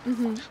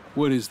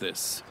 What is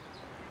this?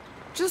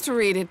 Just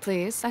read it,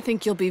 please. I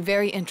think you'll be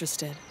very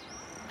interested.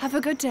 Have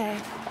a good day.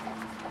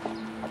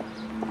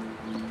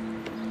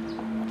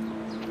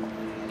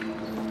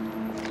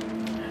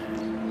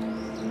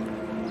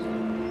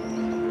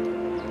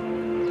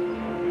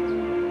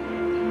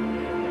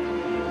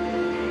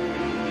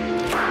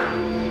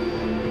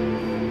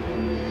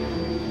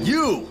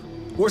 You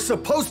were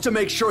supposed to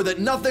make sure that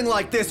nothing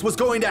like this was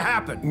going to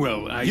happen.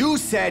 Well, You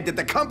said that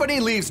the company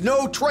leaves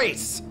no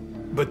trace.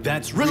 But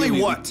that's Really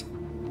what?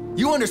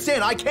 You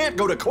understand I can't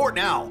go to court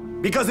now.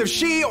 Because if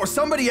she or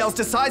somebody else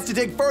decides to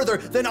dig further,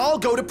 then I'll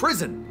go to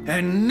prison.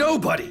 And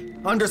nobody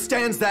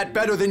understands that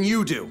better than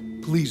you do.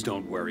 Please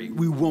don't worry.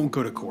 We won't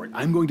go to court.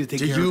 I'm going to take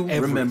Do care you of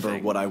everything. remember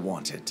what I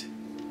wanted?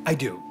 I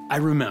do. I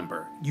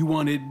remember. You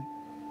wanted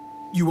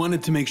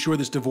to make sure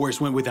this divorce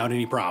went without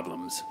any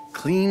problems.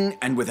 Clean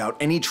and without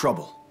any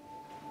trouble.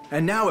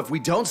 And now if we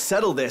don't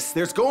settle this,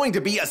 there's going to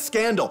be a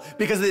scandal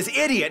because of this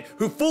idiot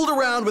who fooled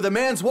around with a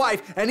man's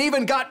wife and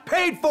even got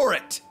paid for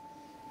it.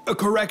 A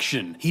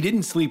correction. He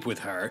didn't sleep with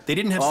her. They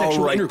didn't have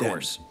sexual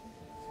intercourse. Then.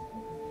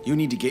 You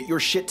need to get your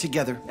shit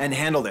together and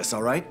handle this,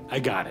 all right? I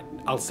got it.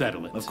 I'll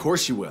settle it. Of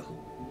course you will.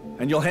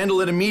 And you'll handle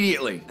it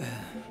immediately.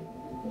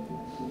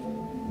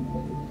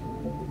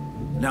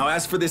 Now,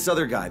 as for this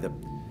other guy,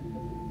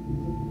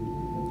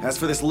 as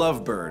for this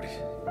lovebird,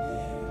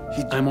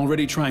 I'm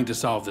already trying to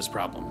solve this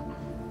problem.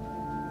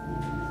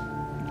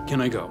 Can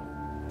I go?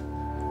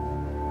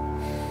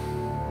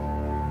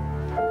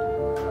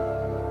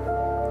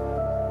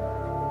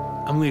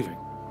 I'm leaving.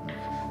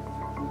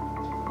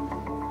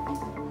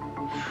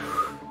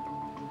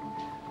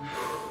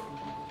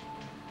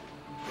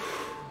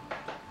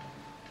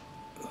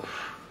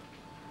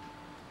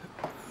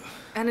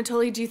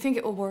 Anatoly, do you think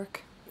it will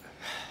work?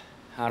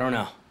 I don't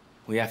know.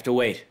 We have to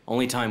wait.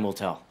 Only time will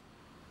tell.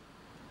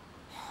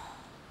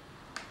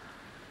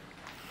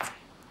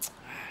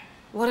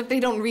 What if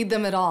they don't read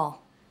them at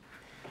all?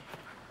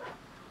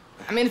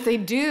 I mean, if they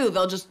do,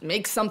 they'll just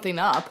make something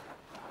up.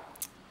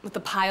 With the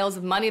piles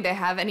of money they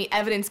have, any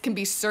evidence can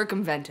be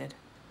circumvented.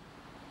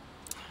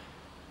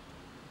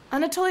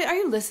 Anatoly, are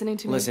you listening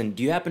to me? Listen,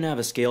 do you happen to have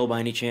a scale by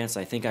any chance?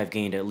 I think I've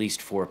gained at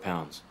least 4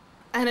 pounds.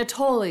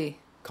 Anatoly.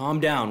 Calm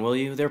down, will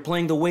you? They're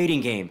playing the waiting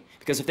game.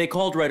 Because if they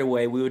called right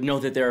away, we would know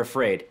that they're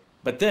afraid.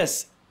 But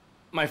this,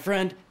 my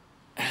friend,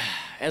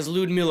 as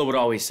Ludmila would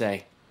always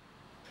say,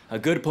 a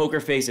good poker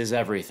face is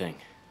everything.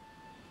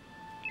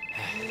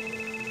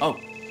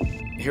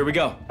 Here we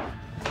go.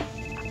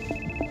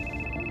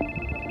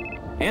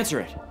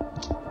 Answer it.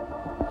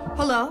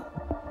 Hello?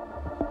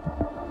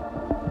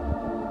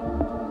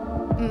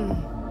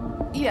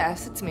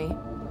 Yes, it's me.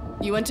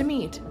 You went to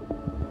meet?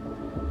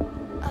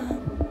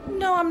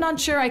 No, I'm not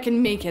sure I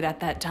can make it at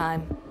that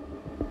time.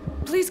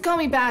 Please call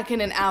me back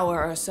in an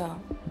hour or so.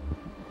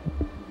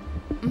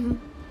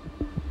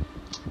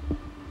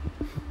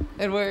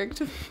 It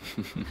worked.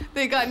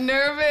 They got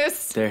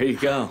nervous. There you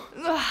go.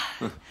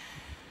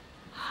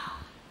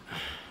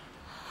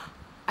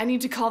 I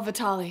need to call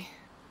Vitaly.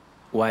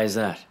 Why is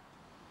that?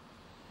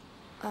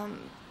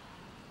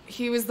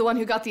 He was the one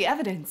who got the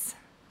evidence.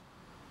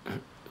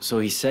 So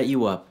he set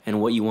you up,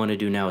 and what you want to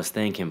do now is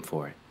thank him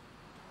for it.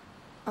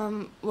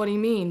 What do you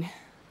mean?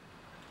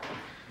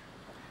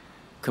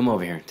 Come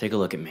over here. Take a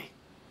look at me.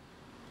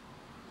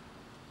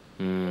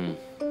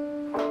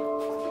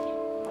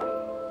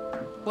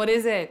 What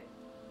is it?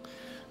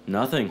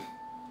 Nothing.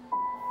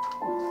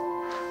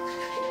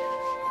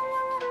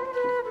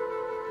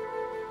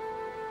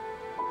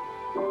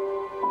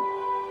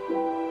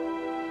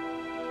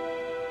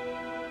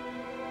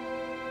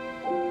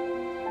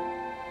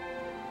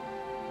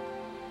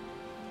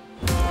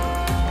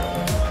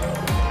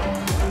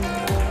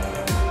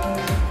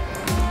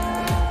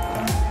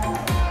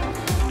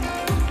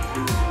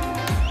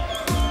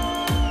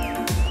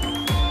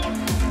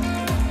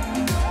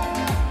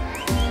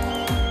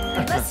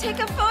 Let's take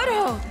a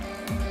photo.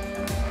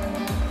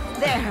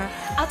 There.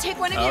 I'll take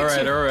one of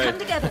you two. All right. Come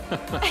together.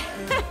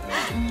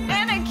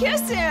 Anna,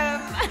 kiss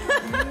him.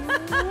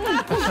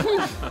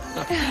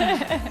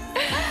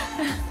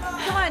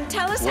 Come on,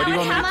 tell us What do you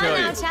how it want me to happened. tell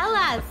you? Now tell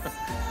us.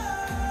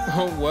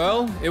 Oh,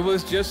 well, it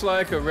was just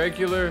like a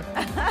regular...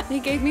 He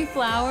gave me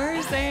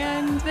flowers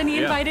and then he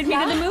Yeah. invited me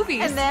to the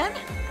movies.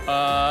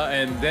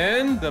 And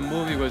then the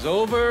movie was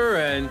over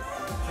and...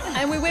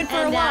 we went for a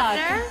And walk.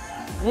 after?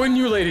 Wouldn't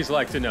you ladies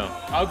like to know?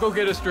 I'll go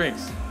get us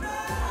drinks.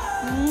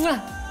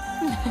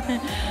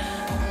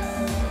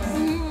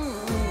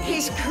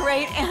 He's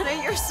great,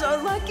 Anna. You're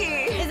so lucky.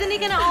 Isn't he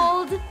gonna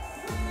old?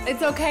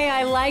 It's okay,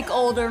 I like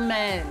older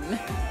men.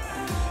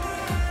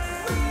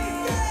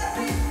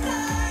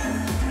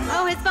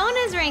 Oh, his phone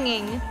is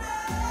ringing.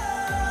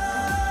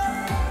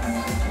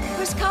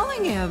 Who's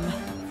calling him?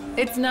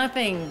 It's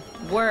nothing.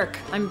 Work.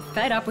 I'm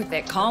fed up with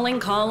it. Calling.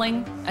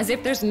 As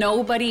if there's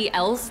nobody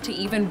else to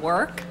even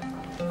work.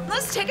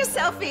 Let's take a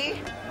selfie.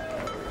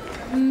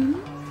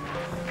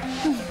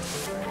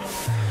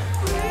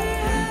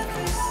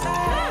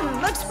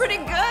 Looks pretty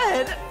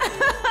good.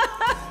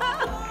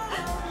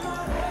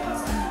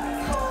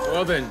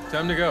 Well then,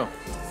 time to go.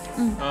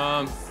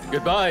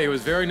 Goodbye. It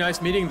was very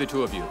nice meeting the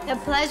two of you. The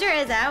pleasure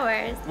is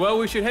ours. Well,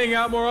 we should hang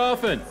out more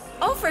often.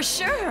 Oh, for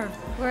sure.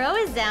 We're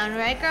always down,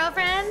 right,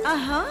 girlfriend?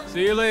 Uh-huh.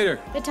 See you later.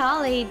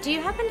 Vitaly, do you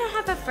happen to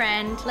have a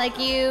friend like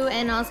you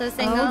and also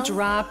single? Oh,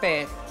 drop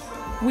it.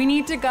 We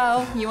need to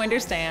go. You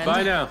understand.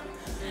 Bye now.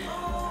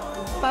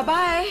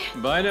 Bye-bye.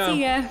 Bye now.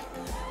 See ya.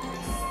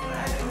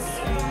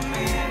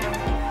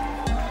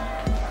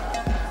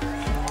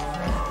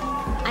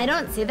 I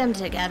don't see them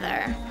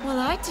together. Well,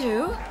 I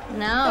do.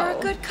 No. They're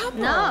a good couple.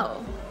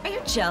 No. Are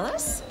you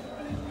jealous?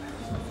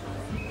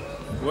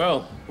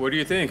 Well, what do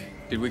you think?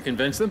 Did we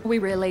convince them? We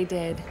really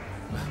did.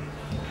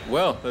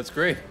 Well, that's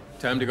great.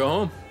 Time to go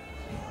home.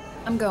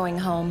 I'm going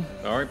home.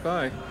 All right,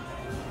 bye.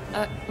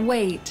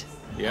 Wait.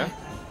 Yeah?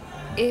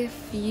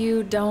 If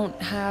you don't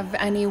have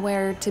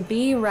anywhere to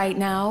be right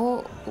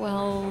now,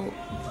 well,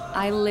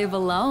 I live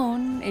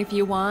alone. If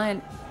you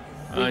want,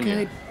 we Anya.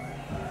 could.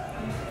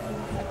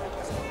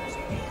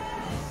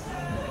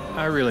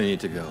 I really need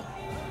to go.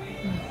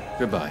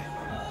 Goodbye.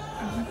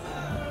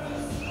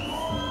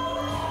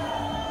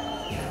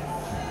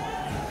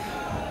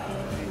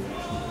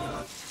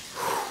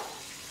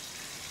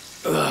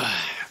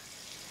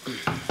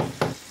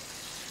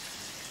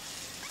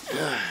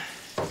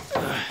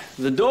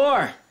 The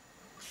door!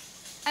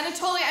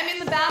 Anatoly, I'm in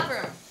the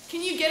bathroom.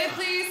 Can you get it,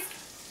 please?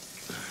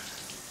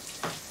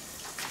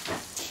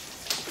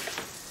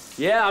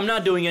 Yeah, I'm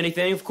not doing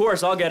anything. Of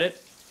course, I'll get it.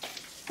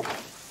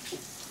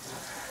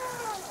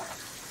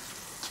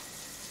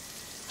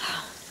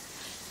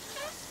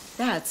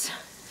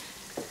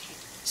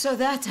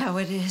 That's how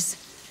it is.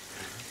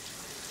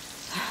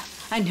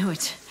 I knew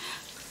it.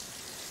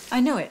 I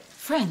knew it.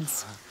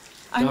 Friends.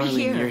 I'm Darling,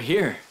 here. you're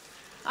here.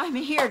 I'm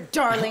here,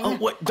 darling. Oh,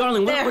 what,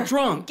 darling, There. what's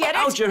wrong? Get it?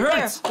 Ouch, it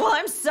hurts. There. Well,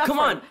 I'm suffering. Come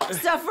on.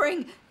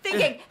 Suffering.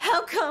 Thinking,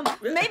 how come?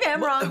 Maybe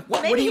I'm wrong.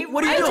 what Maybe are you-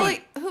 what are you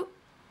right. doing? Who?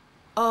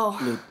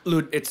 Oh.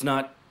 Lud, it's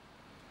not.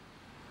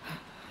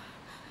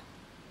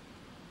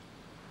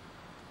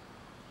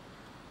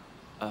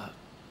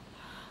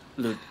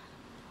 Lud.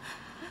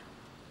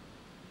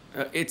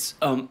 It's.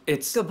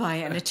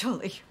 Goodbye,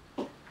 Anatoly.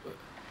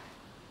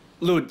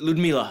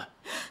 Ludmila.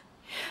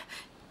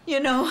 You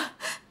know,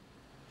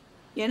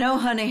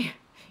 honey,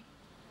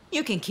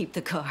 you can keep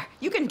the car.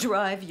 You can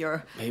drive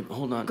your Babe,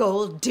 hold on.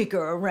 gold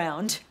digger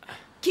around.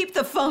 Keep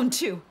the phone,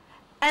 too.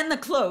 And the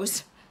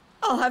clothes.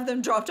 I'll have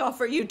them dropped off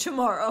for you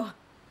tomorrow.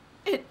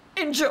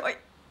 Enjoy.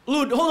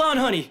 Lud, hold on,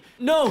 honey.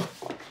 No.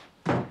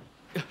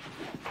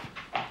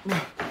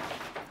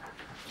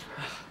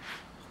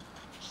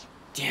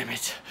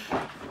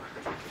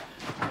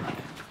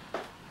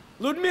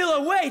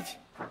 Ludmila, wait!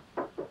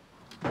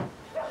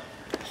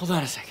 Hold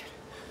on a second.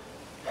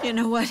 You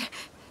know what?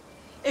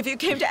 If you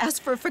came to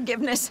ask for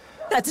forgiveness,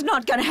 that's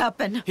not gonna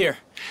happen.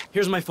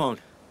 Here's my phone.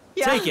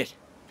 Yeah. Take it.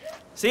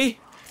 See?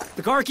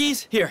 The car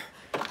keys? Here.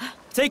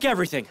 Take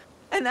everything.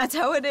 And that's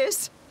how it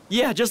is?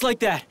 Yeah, just like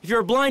that. If you're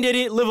a blind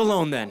idiot, live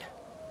alone then.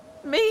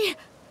 Me?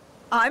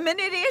 I'm an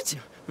idiot?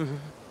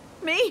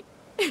 Me?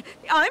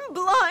 I'm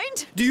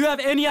blind? Do you have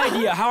any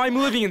idea how I'm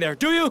living in there?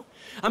 Do you?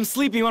 I'm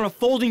sleeping on a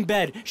folding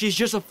bed. She's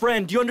just a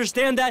friend. Do you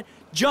understand that?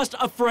 Just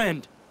a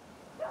friend.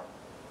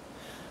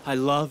 I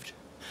loved,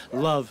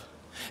 love,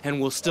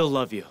 and will still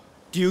love you.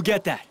 Do you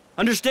get that?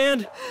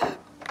 Understand?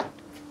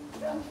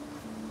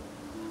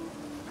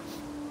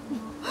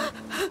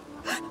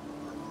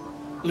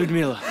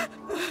 Ludmila.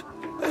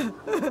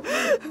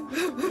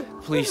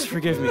 Please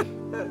forgive me.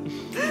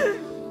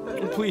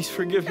 Please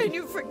forgive me. Can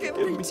you forgive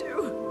me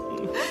too?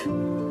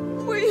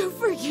 Will you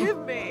forgive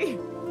me?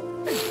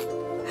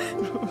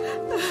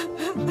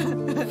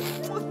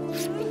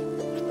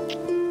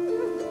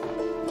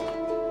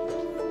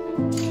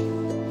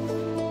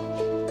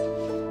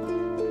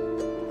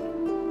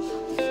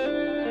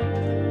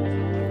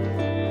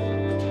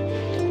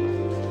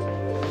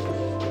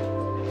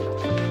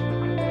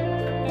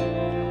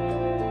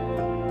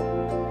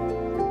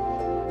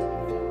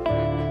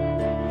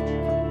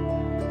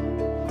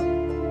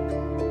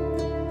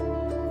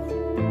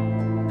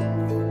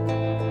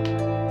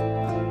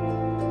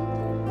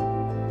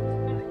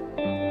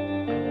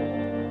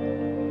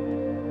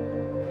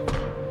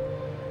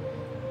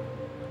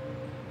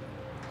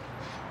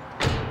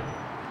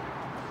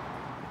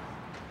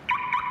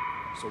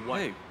 So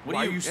what? Hey,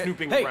 Why are you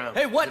snooping hey, around?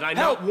 Hey, what? Did I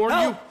Help, not warn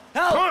help, you?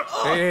 Help!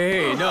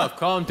 Hey, enough.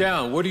 Calm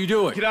down. What are you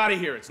doing? Get out of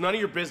here. It's none of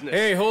your business.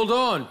 Hey, hold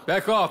on.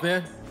 Back off,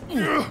 man. Are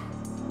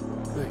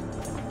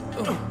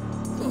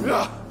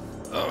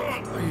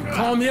you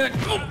calm yet?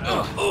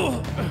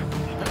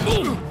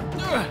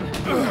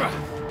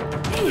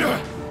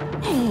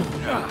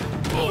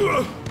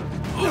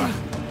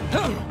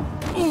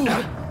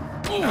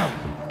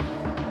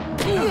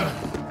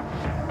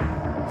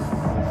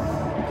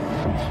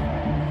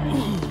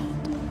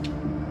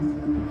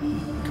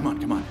 Come on,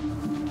 come on.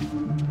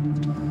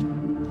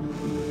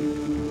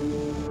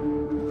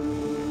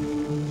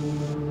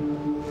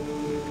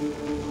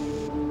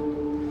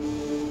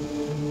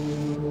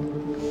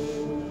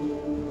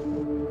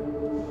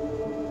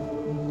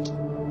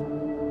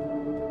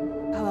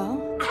 Hello?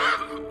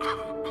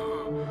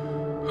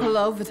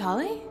 Hello,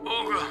 Vitaly?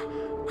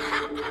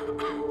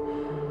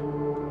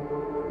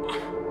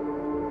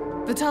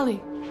 Vitaly,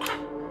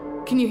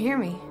 can you hear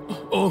me?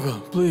 Olga,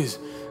 please,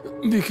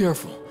 be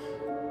careful.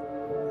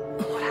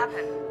 What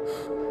happened?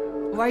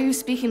 Why are you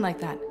speaking like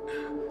that?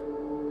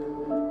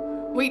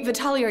 Wait,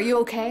 Vitaly, are you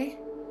okay?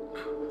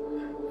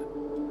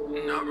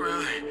 Not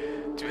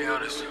really, to be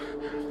honest.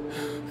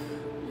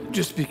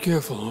 Just be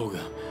careful,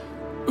 Olga.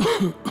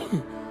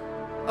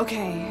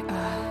 Okay,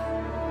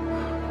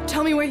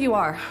 tell me where you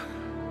are.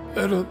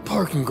 At a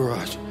parking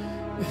garage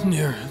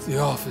near the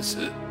office.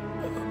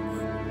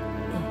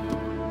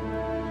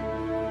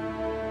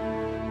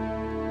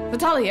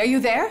 Vitaly, are you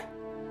there?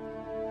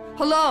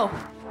 Hello?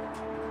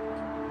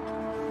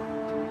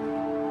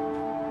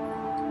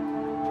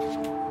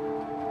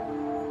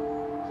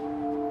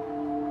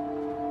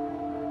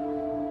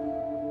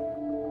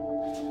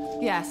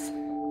 Yes.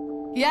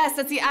 Yes,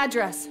 that's the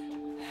address.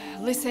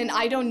 Listen,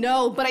 I don't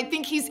know, but I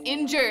think he's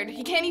injured.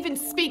 He can't even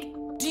speak.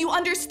 Do you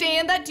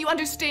understand that? Do you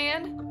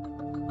understand?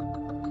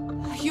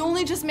 He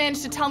only just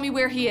managed to tell me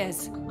where he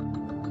is.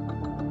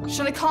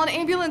 Should I call an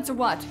ambulance or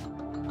what?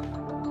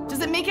 Does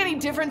it make any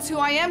difference who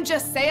I am?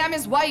 Just say I'm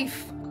his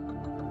wife.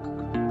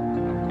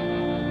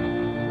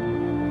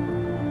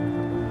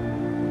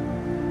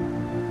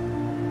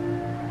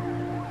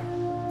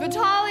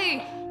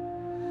 Vitaly!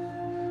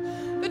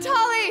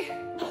 Vitaly!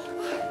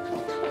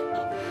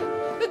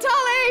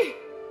 Vitaly!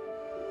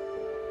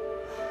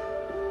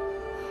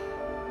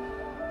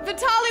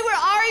 Vitaly,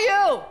 where are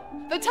you?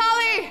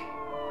 Vitaly!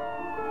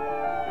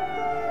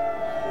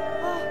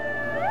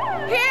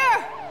 Here!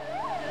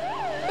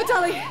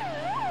 Vitaly!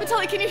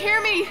 Vitaly, can you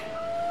hear me?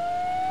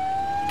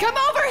 Come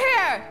over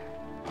here!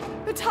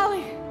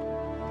 Vitaly!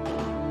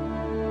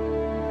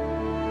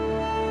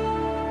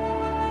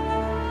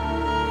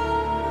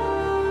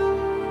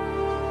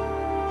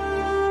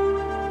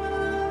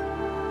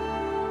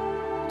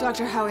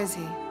 Doctor, how is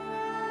he?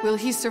 Will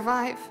he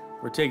survive?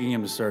 We're taking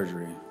him to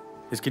surgery.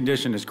 His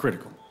condition is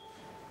critical.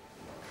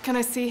 Can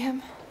I see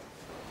him?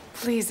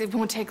 Please, it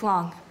won't take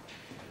long.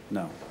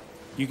 No.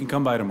 You can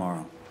come by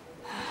tomorrow.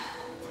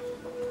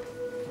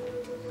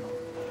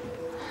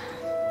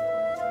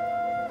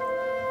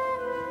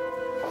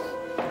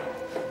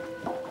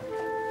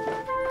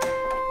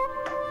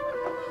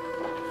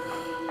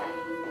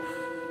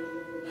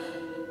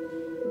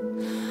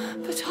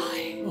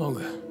 Vitaly.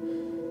 Olga,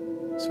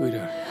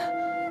 sweetheart.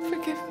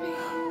 Forgive me.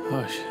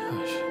 Hush,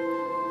 hush.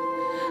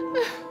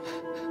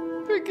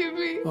 Forgive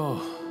me.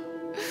 Oh.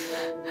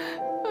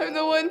 I'm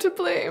the one to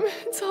blame.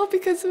 It's all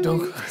because of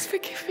Don't me. cry. Please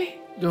forgive me.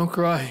 Don't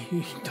cry.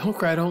 Don't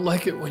cry. I don't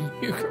like it when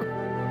you cry.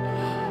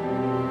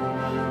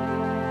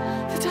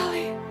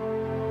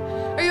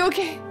 Vitaly, are you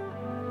okay?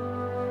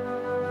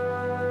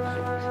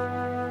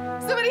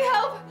 Somebody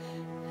help!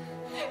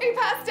 He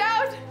passed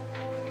out!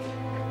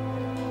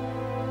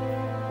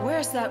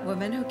 Where's that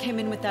woman who came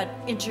in with that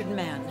injured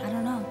man? I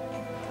don't know.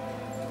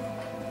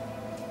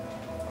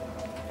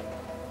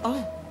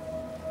 Oh.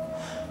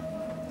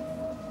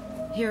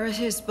 Here are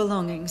his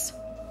belongings.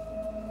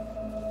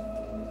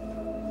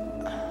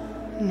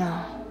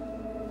 No.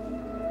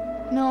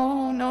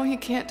 No, he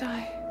can't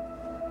die.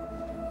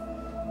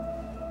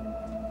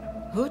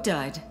 Who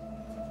died?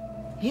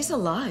 He's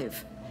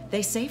alive.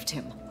 They saved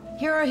him.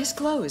 Here are his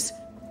clothes.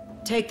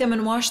 Take them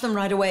and wash them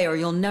right away or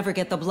you'll never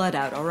get the blood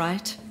out, all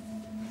right?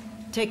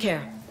 Take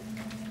care.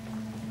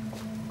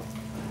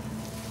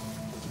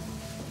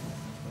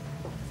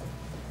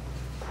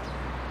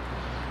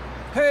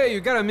 Hey,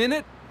 you got a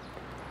minute?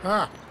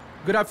 Ah,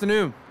 Good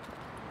afternoon.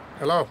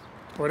 hello.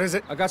 What is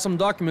it? I got some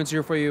documents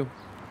here for you.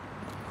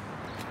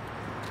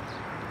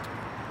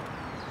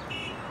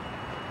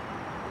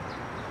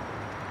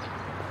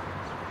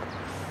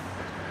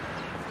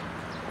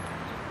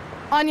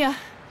 Anya.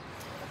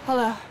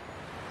 Hello.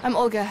 I'm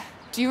Olga.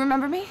 Do you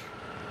remember me?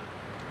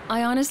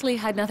 I honestly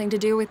had nothing to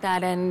do with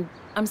that, and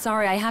I'm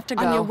sorry, I have to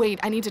go. Anya, wait.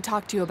 I need to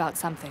talk to you about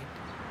something.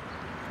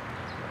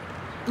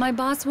 My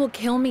boss will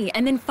kill me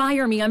and then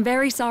fire me. I'm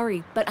very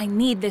sorry, but I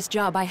need this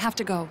job. I have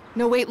to go.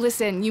 No, wait,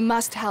 listen. You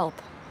must help.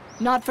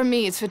 Not for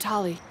me, it's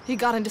Vitaly. He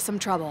got into some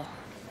trouble.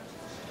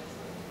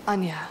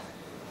 Anya.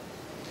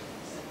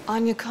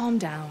 Anya, calm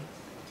down.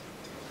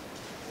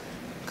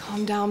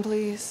 Calm down,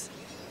 please.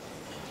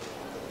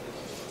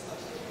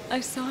 I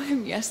saw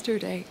him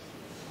yesterday.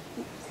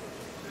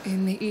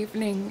 In the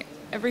evening,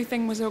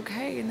 everything was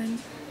okay, and then...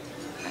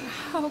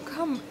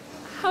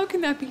 How can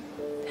that be?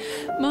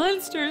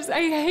 Monsters,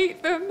 I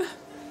hate them.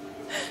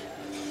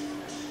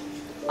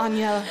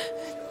 Anya.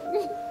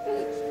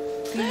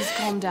 Please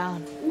calm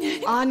down.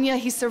 Anya,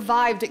 he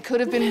survived. It could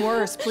have been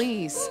worse,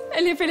 please.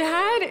 And if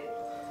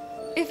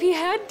he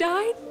had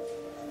died,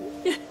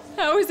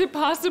 how is it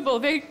possible?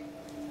 They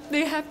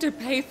have to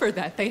pay for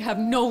that. They have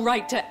no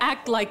right to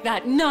act like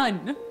that.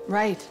 None.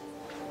 Right.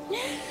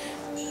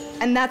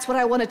 And that's what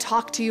I want to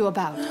talk to you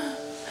about.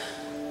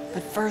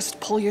 But first,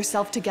 pull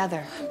yourself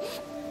together.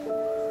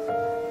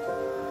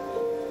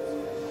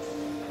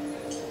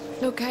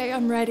 Okay,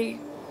 I'm ready.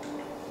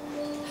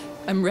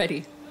 I'm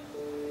ready.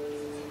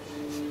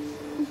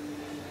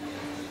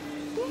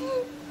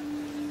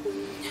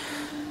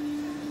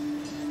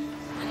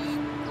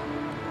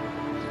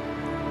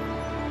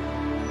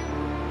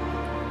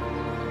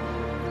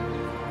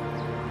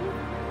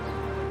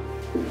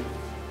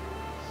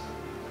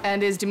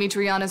 And is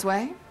Dmitri on his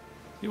way?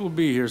 He will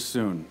be here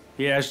soon.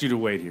 He asked you to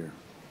wait here.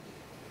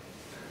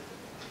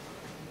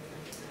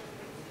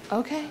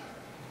 Okay.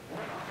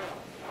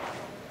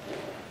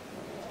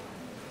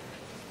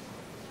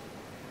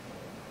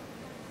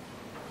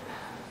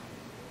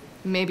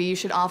 Maybe you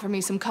should offer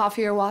me some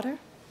coffee or water?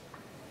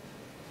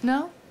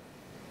 No?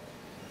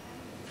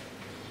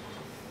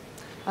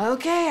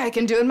 Okay, I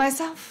can do it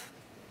myself.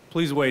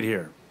 Please wait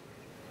here.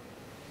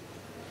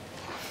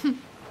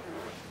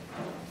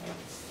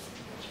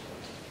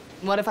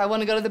 What if I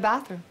want to go to the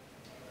bathroom?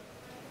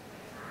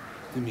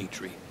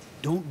 Dmitri,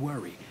 don't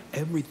worry.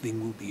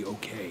 Everything will be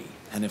okay.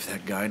 And if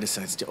that guy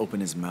decides to open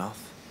his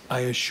mouth?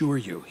 I assure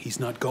you, he's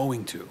not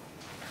going to.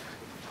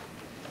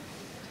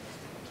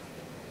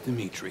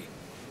 Dmitri.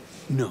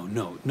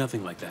 No,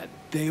 nothing like that.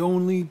 They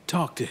only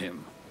talked to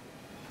him.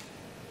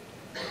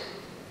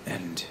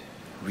 And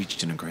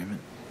reached an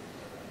agreement?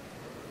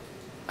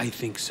 I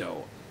think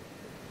so.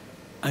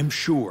 I'm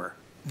sure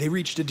they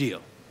reached a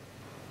deal.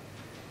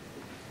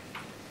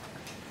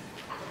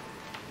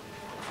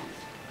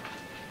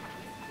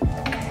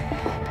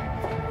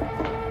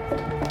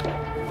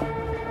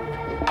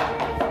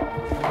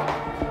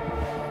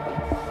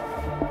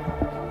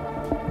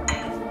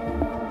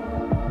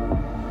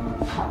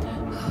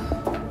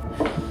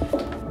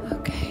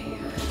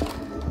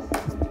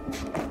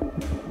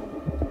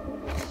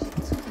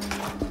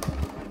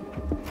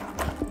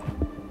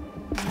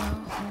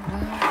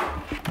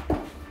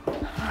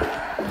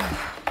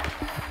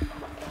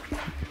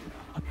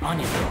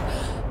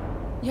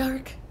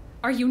 Yark,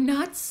 are you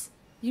nuts?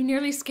 You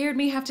nearly scared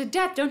me half to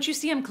death. Don't you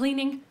see I'm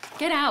cleaning?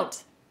 Get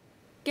out.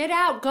 Get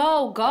out.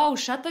 Go.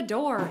 Shut the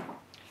door.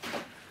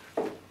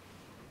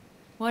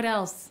 What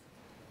else?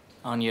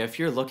 Anya, if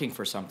you're looking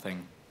for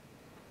something,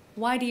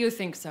 Why do you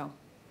think so?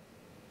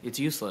 it's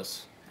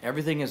useless.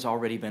 Everything has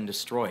already been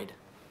destroyed.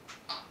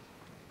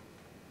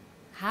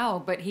 How?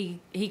 But he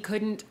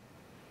couldn't...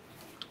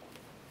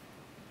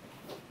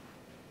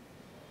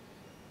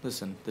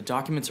 Listen, the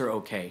documents are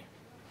okay.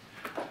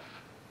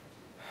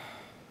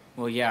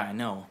 Well, yeah, I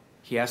know.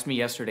 He asked me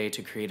yesterday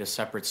to create a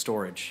separate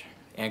storage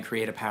and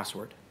create a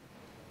password.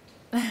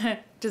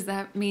 Does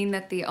that mean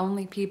that the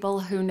only people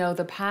who know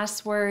the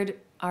password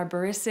are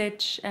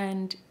Borisic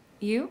and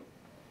you?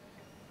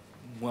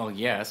 Well,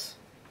 yes.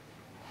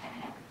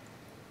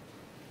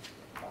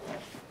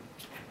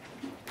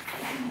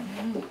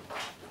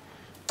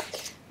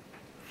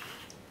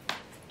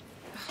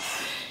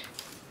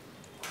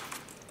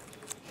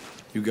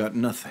 You got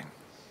nothing.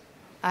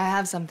 I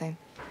have something.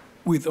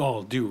 With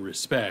all due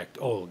respect,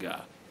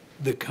 Olga,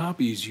 the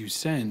copies you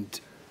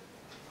sent...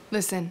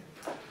 Listen,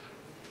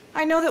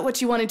 I know that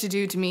what you wanted to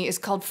do to me is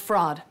called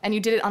fraud, and you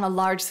did it on a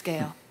large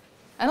scale.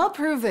 And I'll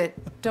prove it.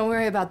 Don't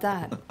worry about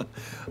that.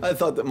 I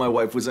thought that my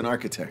wife was an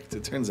architect.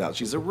 It turns out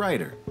she's a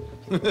writer.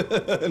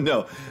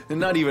 No,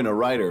 not even a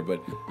writer, but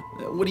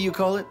what do you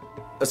call it?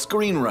 A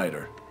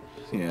screenwriter.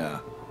 Yeah.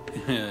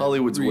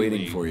 Hollywood's Really,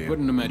 waiting for you. What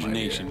an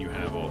imagination you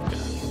have, Olga.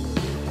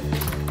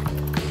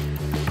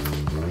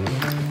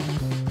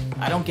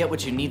 I don't get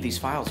what you need these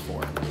files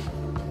for.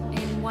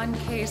 In one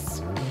case,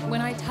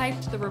 when I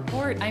typed the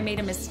report, I made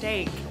a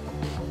mistake.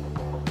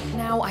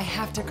 Now I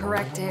have to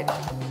correct it,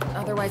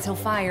 otherwise he'll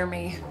fire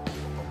me.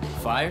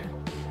 Fired?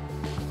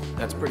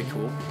 That's pretty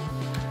cool.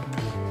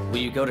 Will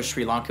you go to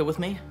Sri Lanka with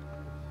me?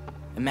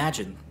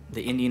 Imagine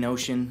the Indian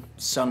Ocean,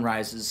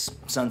 sunrises,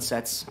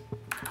 sunsets,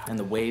 and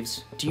the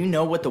waves. Do you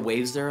know what the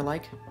waves there are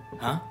like?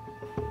 Huh?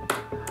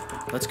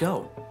 Let's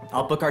go.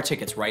 I'll book our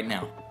tickets right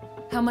now.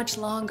 How much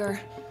longer?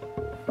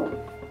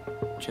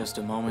 Just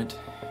a moment.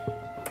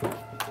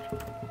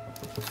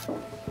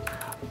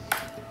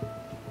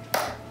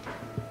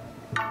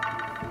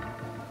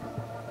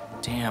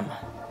 Damn.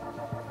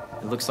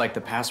 It looks like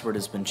the password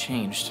has been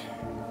changed.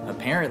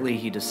 Apparently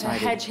he To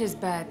decided... hedge his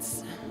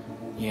bets.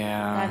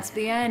 Yeah. That's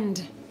the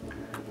end.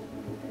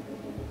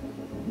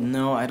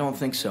 No, I don't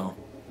think so.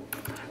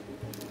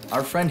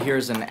 Our friend here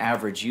is an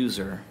average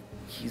user.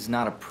 He's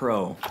not a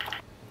pro,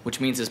 which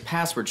means his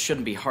password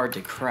shouldn't be hard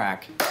to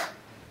crack.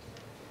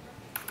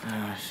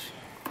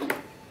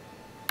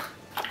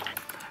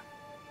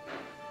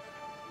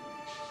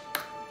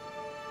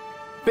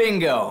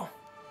 Bingo!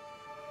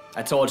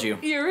 I told you.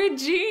 You're a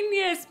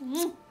genius.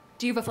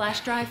 Do you have a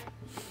flash drive?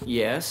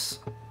 Yes,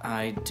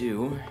 I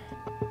do.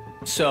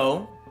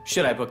 So,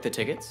 should I book the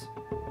tickets?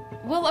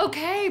 Well,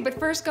 okay, but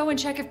first go and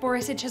check if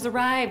Borisich has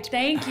arrived.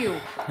 Thank you.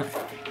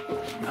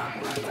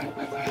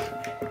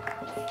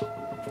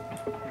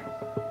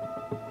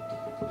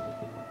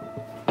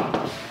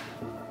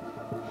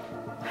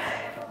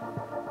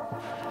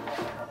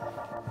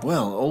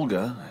 Well,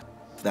 Olga,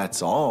 if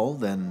that's all,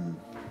 then...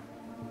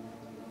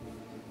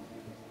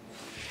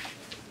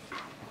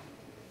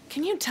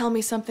 Can you tell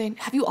me something?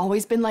 Have you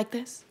always been like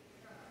this?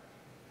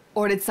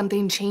 Or did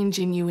something change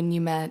in you when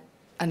you met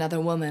another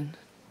woman?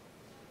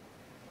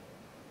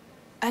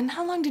 And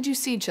how long did you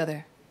see each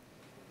other?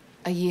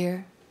 A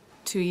year?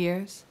 2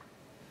 years?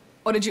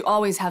 Or did you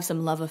always have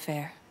some love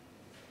affair?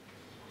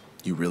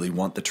 You really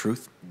want the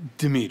truth?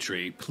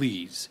 Dmitri,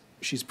 please.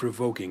 She's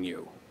provoking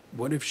you.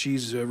 What if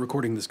she's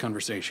recording this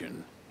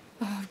conversation?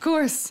 Of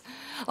course.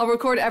 I'll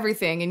record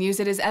everything and use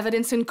it as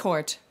evidence in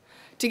court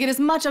to get as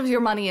much of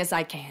your money as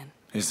I can.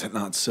 Is it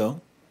not so?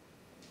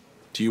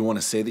 Do you want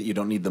to say that you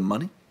don't need the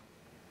money?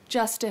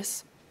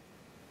 Justice.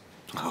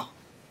 Oh.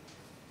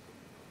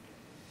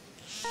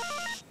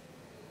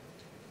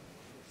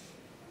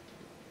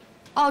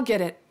 I'll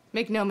get it.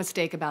 Make no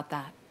mistake about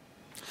that.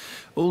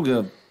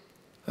 Olga,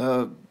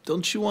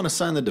 don't you want to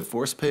sign the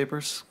divorce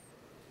papers?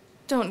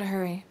 Don't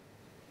hurry.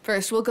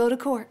 First, we'll go to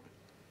court.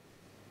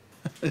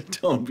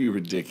 Don't be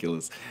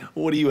ridiculous.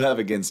 What do you have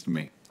against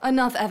me?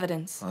 Enough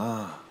evidence.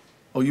 Ah.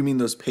 Oh, you mean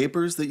those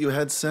papers that you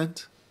had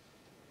sent?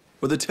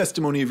 Or the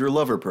testimony of your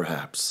lover,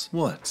 perhaps?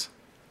 What?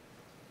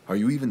 Are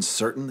you even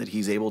certain that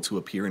he's able to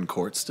appear in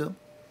court still?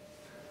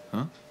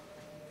 Huh?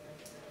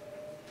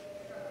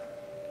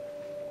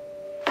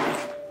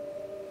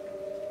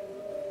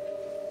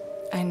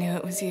 I knew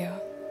it was you.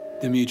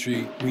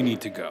 Dmitri, we need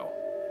to go.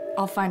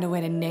 I'll find a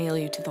way to nail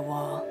you to the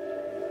wall.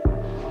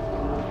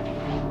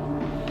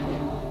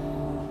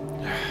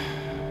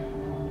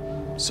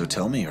 So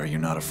tell me, are you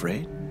not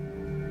afraid?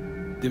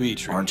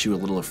 Dmitri. Aren't you a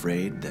little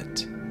afraid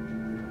that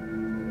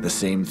the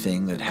same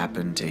thing that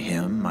happened to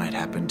him might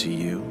happen to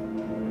you?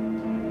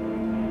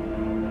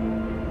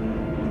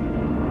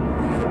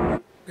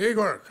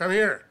 Igor, come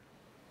here.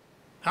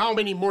 How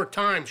many more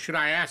times should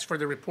I ask for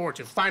the report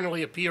to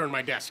finally appear on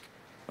my desk?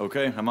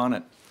 Okay, I'm on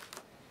it.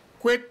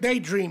 Quit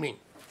daydreaming.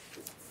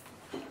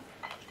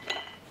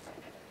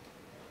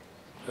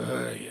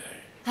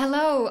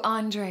 Hello,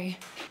 Andre.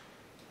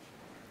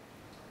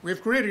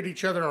 We've greeted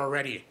each other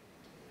already.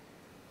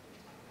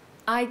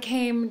 I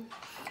came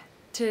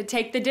to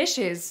take the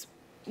dishes.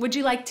 Would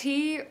you like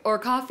tea or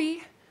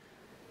coffee?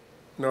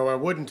 No, I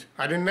wouldn't.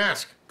 I didn't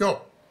ask.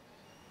 Go.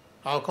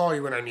 I'll call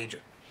you when I need you.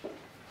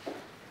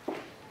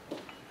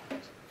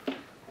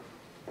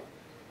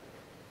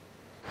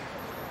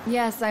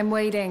 Yes, I'm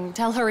waiting.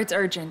 Tell her it's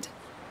urgent.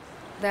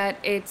 That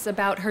it's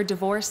about her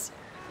divorce.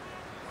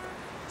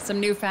 Some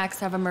new facts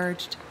have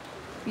emerged.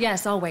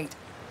 Yes, I'll wait.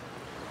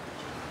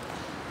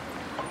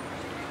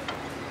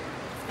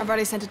 I've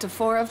already sent it to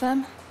 4 of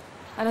them.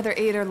 Another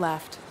 8 are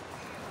left.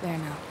 There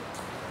now.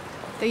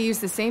 They used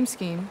the same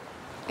scheme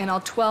in all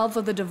 12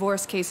 of the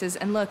divorce cases,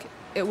 and look,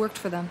 it worked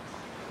for them.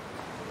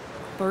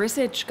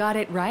 Borisich got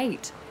it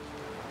right.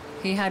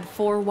 He had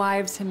 4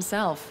 wives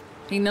himself.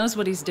 He knows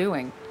what he's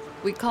doing.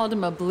 We called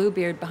him a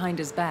bluebeard behind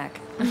his back.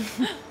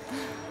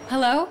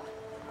 Hello?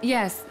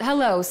 Yes,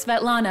 hello,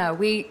 Svetlana.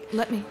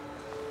 Let me...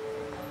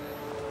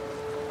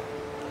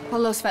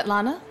 Hello,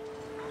 Svetlana?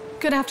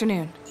 Good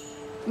afternoon.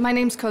 My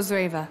name's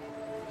Kozreva.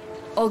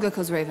 Olga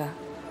Kozreva.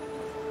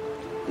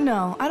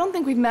 No, I don't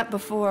think we've met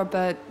before,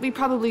 but we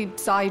probably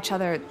saw each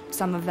other at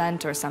some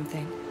event or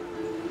something.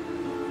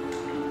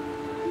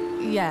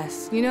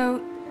 Yes, you know,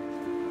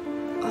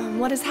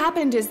 what has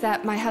happened is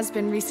that my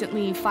husband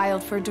recently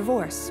filed for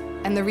divorce,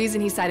 and the reason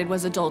he cited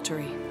was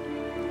adultery.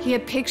 He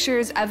had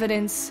pictures,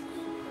 evidence,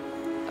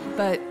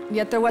 but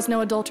yet there was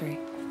no adultery.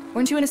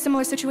 Weren't you in a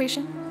similar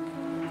situation?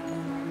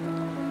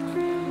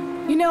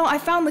 You know, I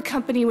found the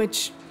company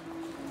which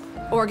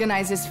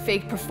organizes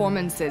fake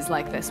performances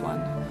like this one.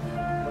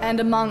 And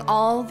among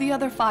all the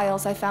other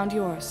files, I found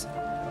yours.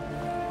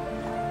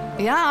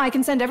 Yeah, I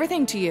can send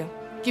everything to you.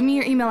 Give me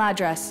your email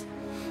address.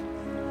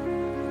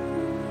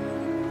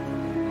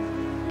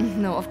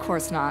 No, of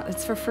course not.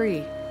 It's for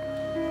free.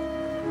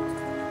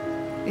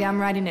 Yeah, I'm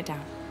writing it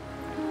down.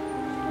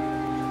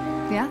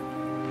 Yeah?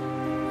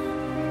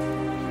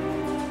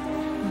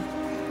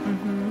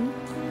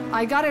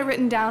 I got it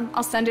written down.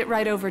 I'll send it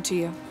right over to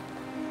you.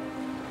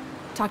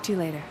 Talk to you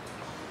later.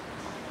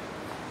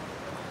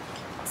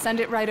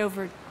 Send it right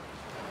over.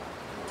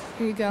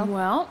 Here you go.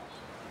 Well,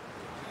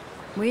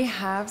 we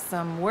have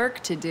some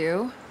work to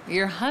do.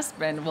 Your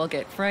husband will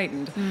get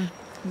frightened.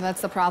 That's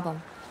the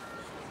problem.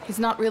 He's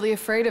not really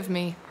afraid of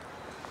me.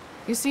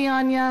 You see,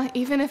 Anya,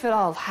 even if it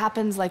all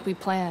happens like we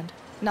planned,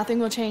 nothing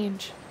will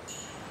change.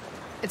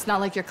 It's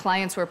not like your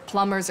clients were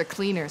plumbers or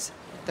cleaners.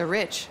 They're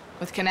rich,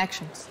 with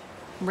connections.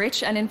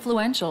 Rich and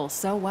influential,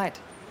 so what?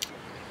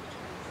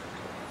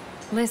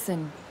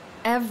 Listen,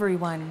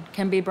 everyone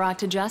can be brought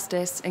to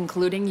justice,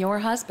 including your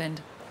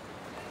husband.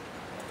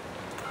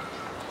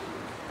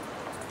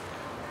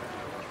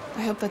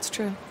 I hope that's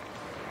true.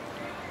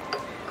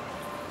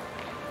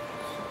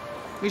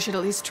 We should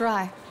at least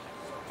try.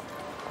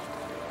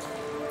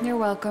 You're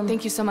welcome.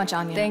 Thank you so much,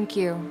 Anya. Thank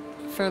you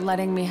for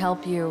letting me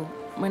help you.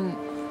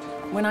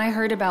 When I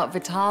heard about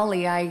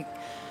Vitaly,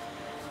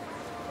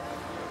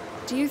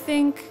 Do you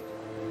think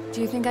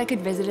I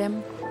could visit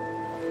him?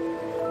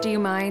 Do you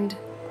mind?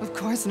 Of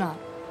course not.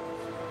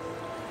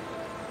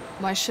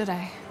 Why should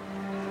I?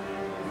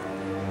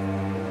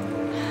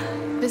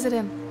 Visit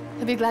him.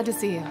 He'll be glad to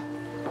see you.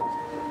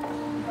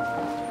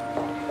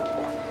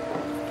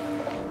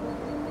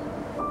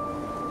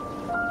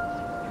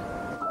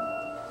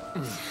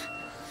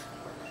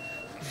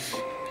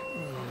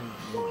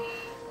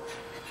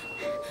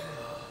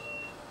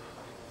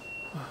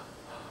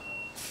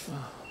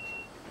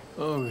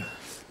 Olga.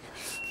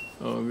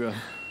 Olga.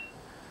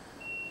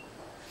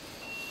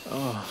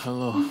 Oh,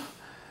 hello.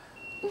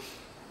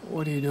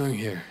 What are you doing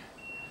here?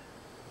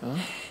 Huh?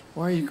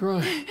 Why are you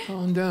crying?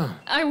 Calm down.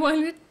 I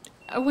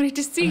wanted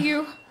to see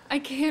you. I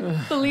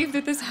can't believe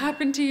that this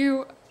happened to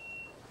you.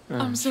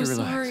 I'm so relax.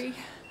 sorry.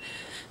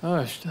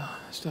 Hush,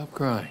 stop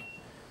crying.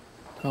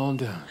 Calm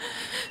down.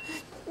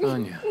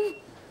 Anya.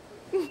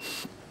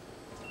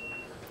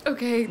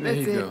 Okay, There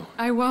that's you it. go.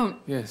 I won't.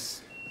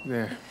 Yes,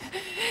 there.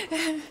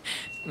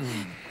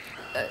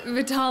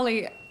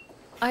 Vitaly,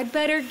 I'd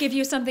better give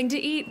you something to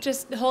eat.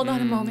 Just hold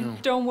on a moment. No.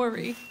 Don't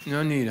worry.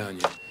 No need,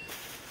 Anya.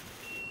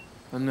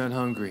 I'm not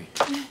hungry.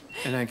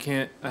 And I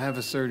have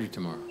a surgery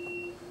tomorrow.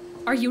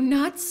 Are you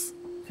nuts?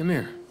 Come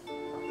here.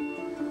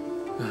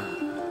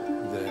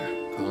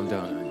 There. Calm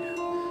down, Anya.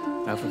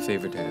 I have a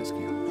favor to ask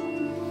you.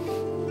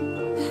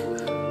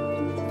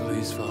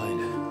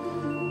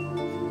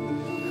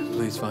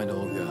 Please find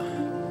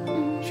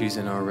Olga. She's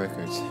in our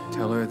records.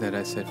 Tell her that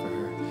I said for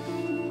her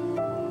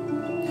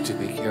to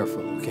be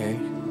careful, okay?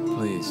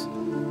 Please.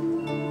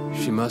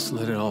 She must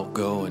let it all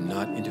go and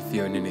not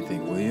interfere in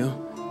anything, will you?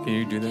 Can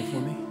you do that for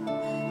me?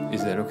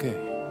 Is that okay?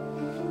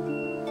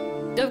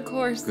 Of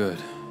course. Good.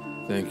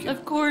 Thank you.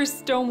 Of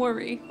course. Don't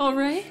worry. All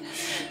right?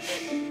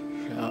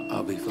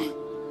 I'll be fine.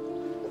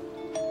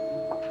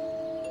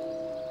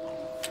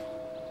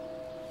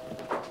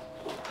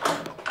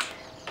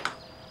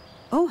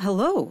 Oh,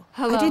 hello.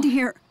 Hello. I didn't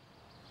hear...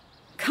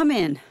 Come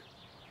in.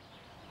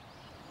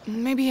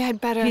 Maybe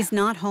I'd better... He's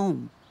not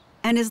home.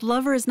 And his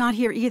lover is not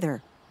here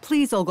either.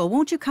 Please, Olga,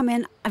 won't you come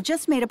in? I've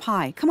just made a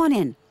pie. Come on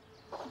in.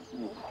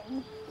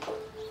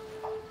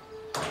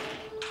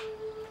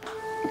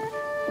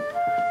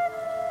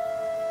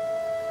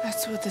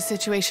 That's what the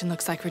situation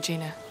looks like,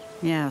 Regina.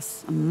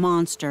 Yes, a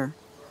monster.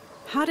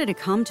 How did it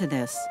come to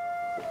this?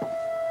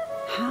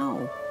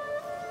 How?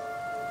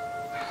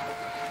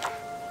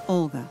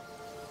 Olga,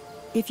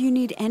 if you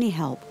need any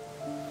help,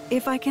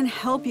 if I can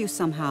help you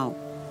somehow,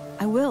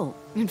 I will.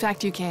 In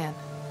fact, you can.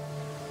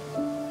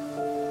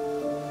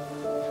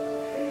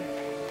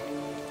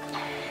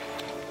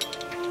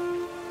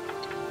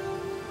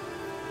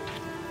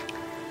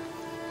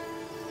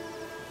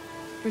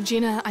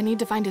 Regina, I need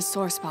to find his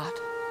sore spot.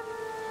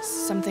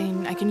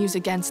 Something I can use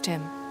against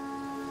him.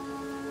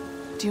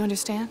 Do you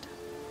understand?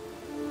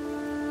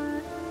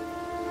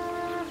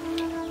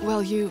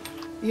 Well, you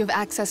have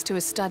access to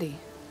his study.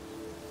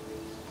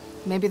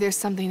 Maybe there's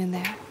something in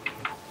there.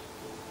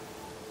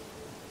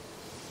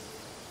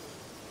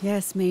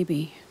 Yes,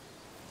 maybe.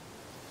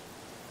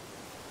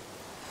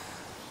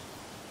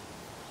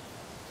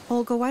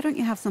 Olga, why don't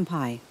you have some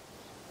pie?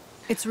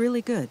 It's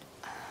really good.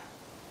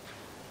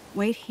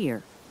 Wait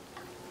here.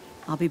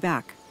 I'll be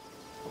back.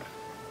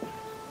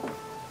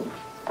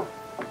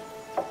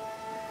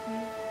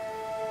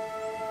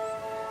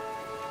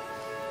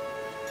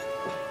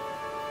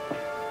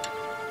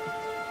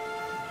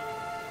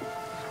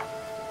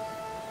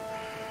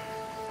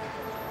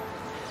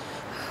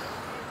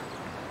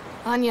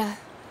 Anya.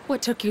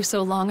 What took you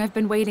so long? I've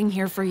been waiting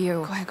here for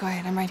you. Go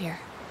ahead, I'm right here.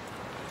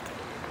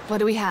 What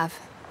do we have?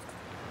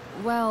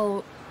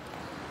 Well,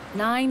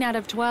 9 out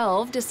of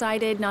 12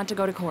 decided not to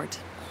go to court.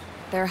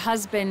 Their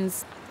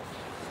husbands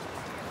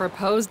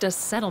proposed a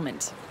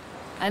settlement.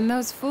 And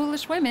those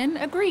foolish women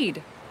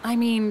agreed. I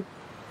mean,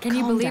 can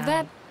you believe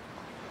that?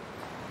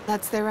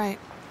 That's their right.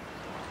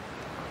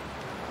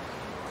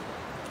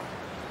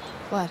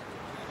 What?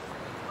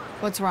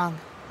 What's wrong?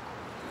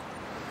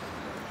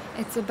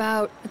 It's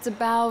about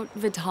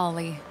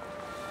Vitali.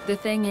 The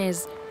thing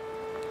is,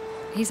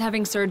 he's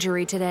having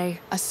surgery today.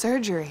 A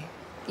surgery?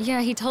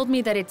 Yeah, he told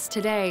me that it's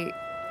today.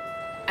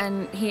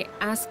 And he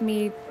asked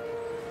me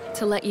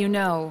to let you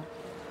know.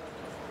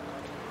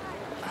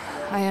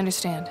 I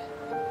understand.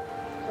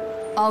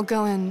 I'll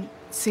go and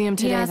see him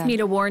today. He asked me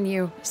to warn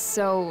you,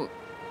 so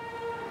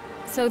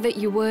that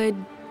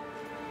you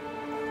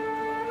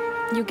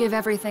give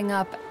everything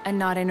up and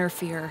not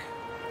interfere.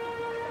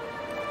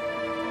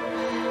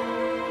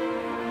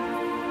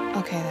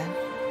 Okay, then.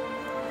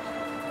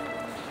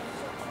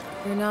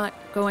 You're not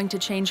going to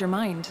change your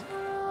mind.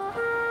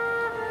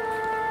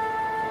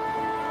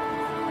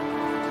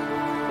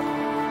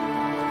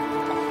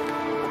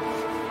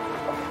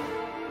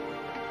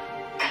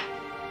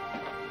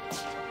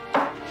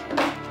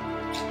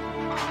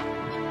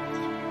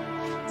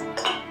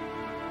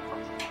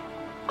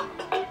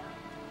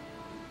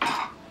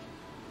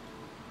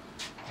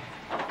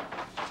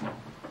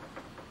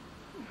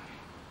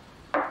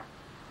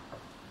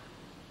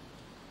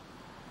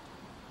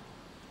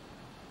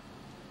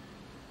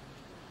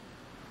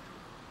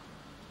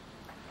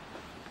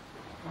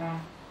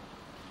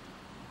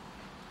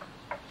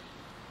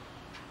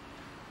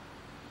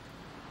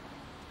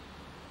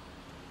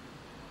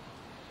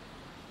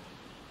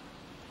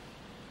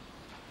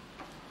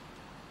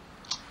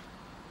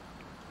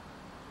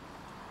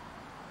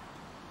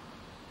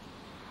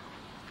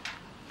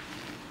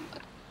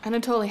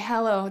 Anatoly,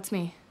 hello, it's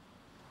me.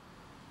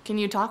 Can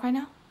you talk right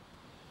now?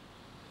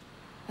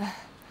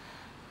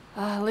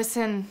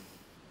 Listen,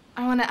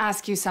 I want to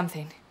ask you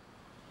something.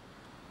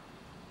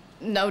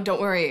 No,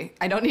 don't worry.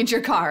 I don't need your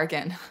car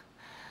again.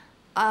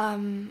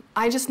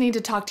 I just need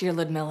to talk to your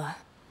Ludmilla.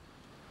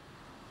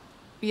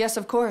 Yes,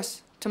 of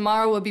course.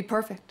 Tomorrow will be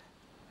perfect.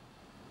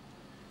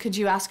 Could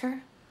you ask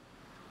her?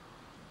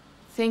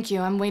 Thank you.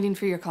 I'm waiting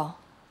for your call.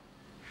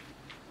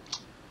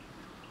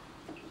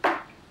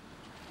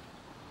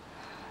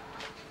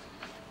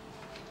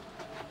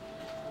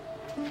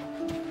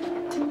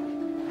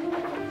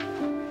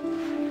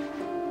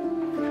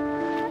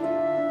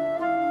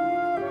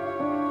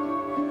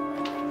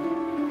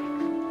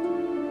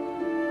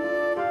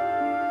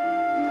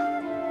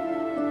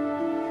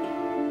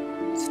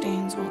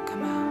 Stains will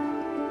come out.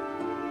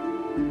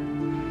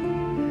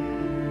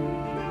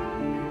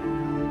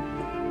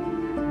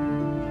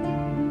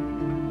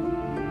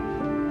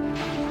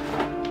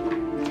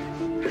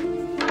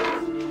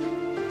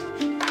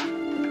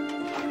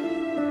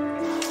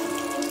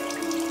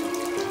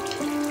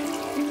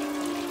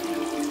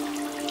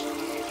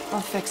 I'll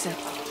fix it.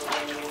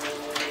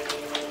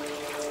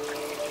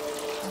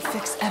 I'll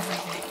fix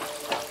everything.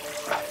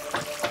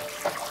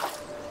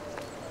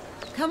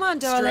 Come on,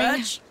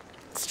 darling.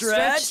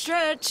 Stretch.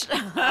 Stretch.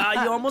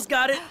 You almost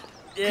got it.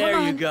 There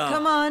Come on, you go.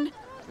 Come on.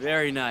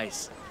 Very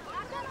nice.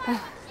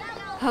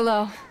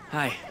 Hello.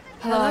 Hi.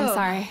 Hello, I'm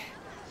sorry.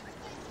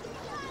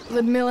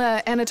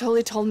 Ludmilla,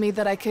 Anatoly told me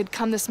that I could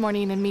come this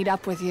morning and meet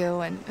up with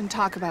you and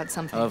talk about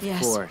something. Of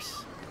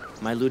course.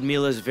 My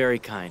Ludmilla is very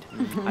kind.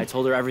 I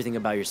told her everything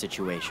about your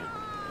situation.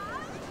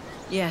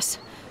 Yes.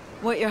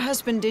 What your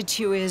husband did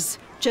to you is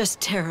just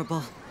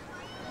terrible.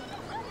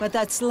 But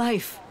that's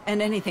life,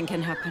 and anything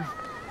can happen.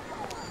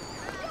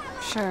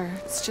 Sure,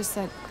 it's just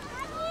that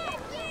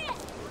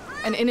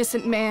an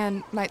innocent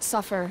man might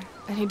suffer,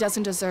 and he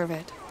doesn't deserve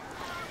it.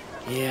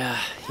 Yeah,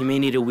 he may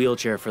need a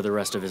wheelchair for the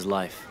rest of his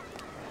life.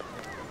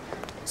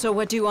 So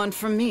what do you want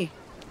from me?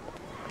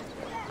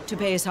 To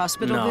pay his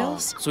hospital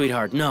bills?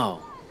 Sweetheart,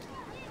 no.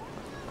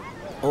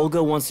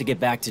 Olga wants to get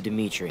back to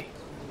Dmitri.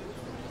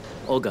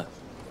 Olga,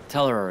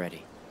 tell her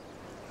already.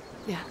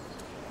 Yeah.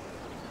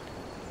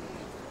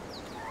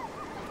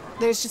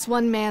 There's just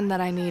one man that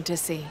I need to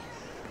see.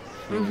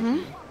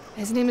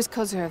 His name is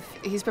Kozyrov.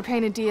 He's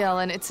preparing a deal,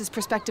 and it's his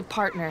prospective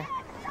partner.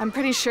 I'm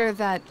pretty sure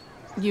that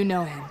you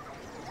know him.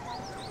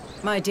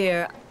 My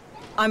dear,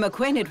 I'm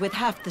acquainted with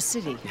half the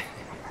city.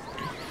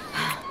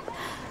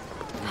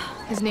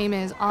 His name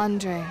is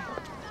Andrei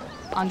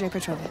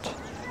Petrovich.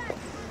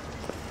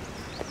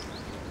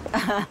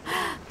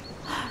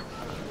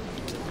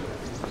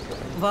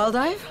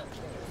 Valdive?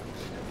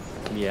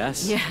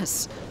 Yes?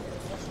 Yes.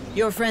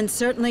 Your friend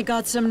certainly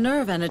got some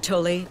nerve,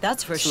 Anatoly,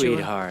 that's for sure.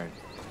 Sweetheart.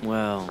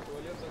 Well...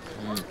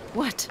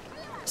 What?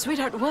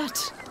 Sweetheart,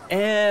 what?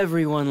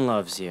 Everyone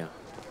loves you.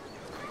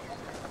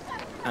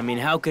 I mean,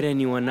 how could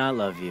anyone not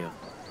love you?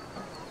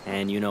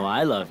 And you know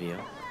I love you.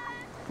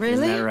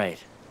 Really? Isn't that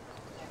right?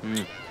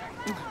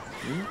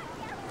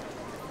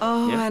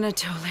 Oh, Yeah.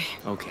 Anatoly.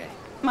 Okay.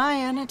 My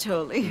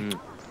Anatoly.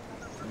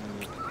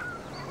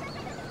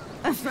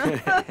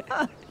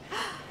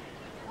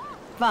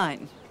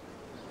 Fine.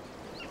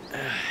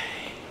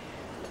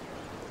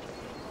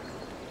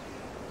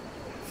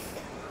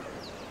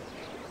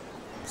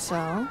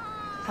 So,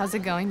 how's it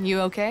going? You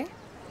okay?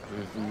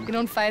 You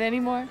don't fight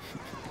anymore?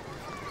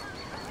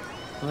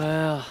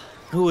 Well,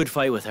 who would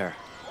fight with her?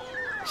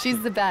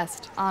 She's the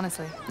best,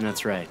 honestly.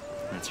 That's right.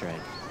 That's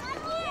right.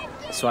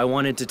 So I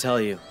wanted to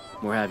tell you,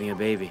 we're having a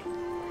baby.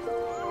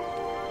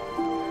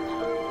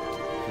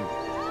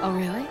 Oh,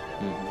 really?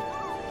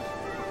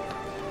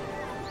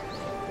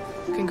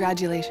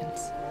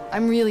 Congratulations.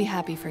 I'm really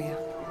happy for you.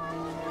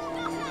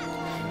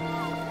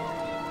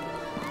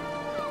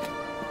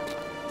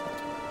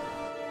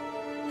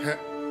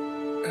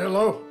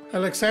 Hello,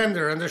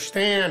 Alexander,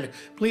 understand.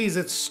 Please,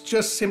 it's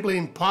just simply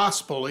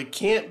impossible. It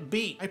can't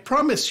be. I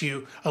promise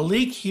you, a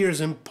leak here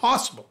is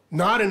impossible.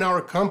 Not in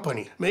our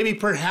company. Maybe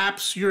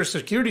perhaps your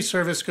security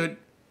service could...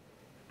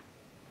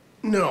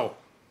 No.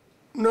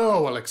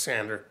 No,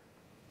 Alexander.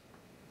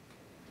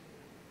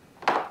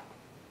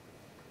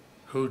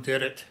 Who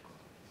did it?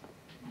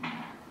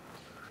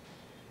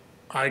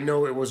 I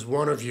know it was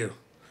one of you.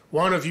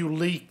 One of you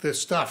leaked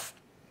this stuff.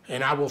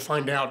 And I will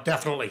find out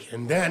definitely,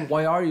 and then...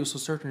 Why are you so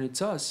certain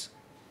it's us?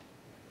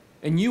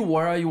 And you,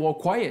 why are you all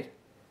quiet?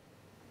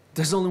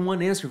 There's only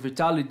one answer.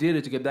 Vitaly did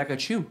it to get back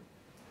at you.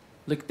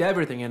 Leaked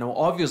everything, and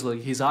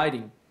obviously he's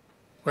hiding.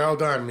 Well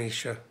done,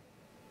 Misha.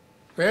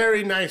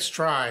 Very nice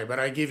try, but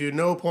I give you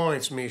no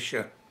points,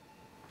 Misha.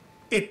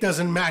 It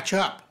doesn't match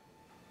up.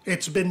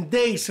 It's been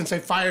days since I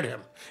fired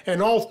him,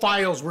 and all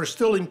files were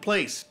still in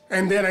place.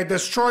 And then I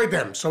destroyed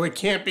them, so it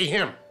can't be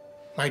him.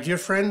 My dear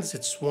friends,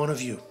 it's one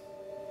of you.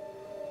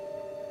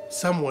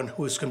 Someone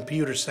who is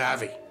computer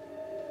savvy.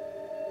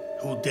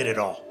 Who did it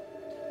all?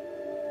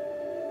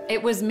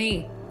 It was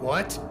me.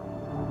 What?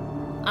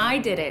 I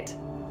did it.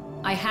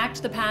 I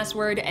hacked the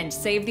password and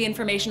saved the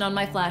information on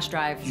my flash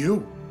drive.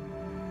 You?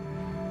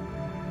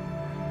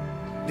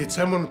 Did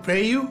someone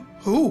pay you?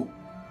 Who?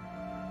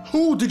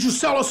 Who did you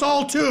sell us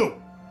all to?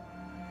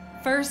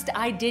 First,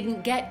 I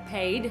didn't get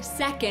paid.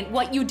 Second,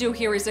 what you do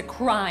here is a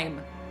crime.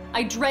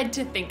 I dread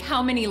to think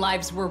how many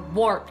lives were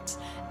warped.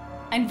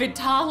 And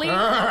Vitaly...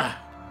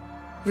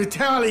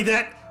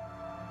 Vitaly,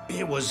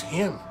 it was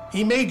him.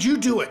 He made you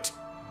do it.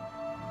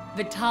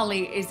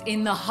 Vitaly is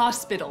in the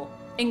hospital,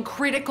 in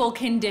critical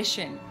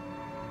condition.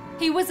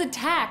 He was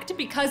attacked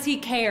because he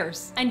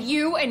cares, and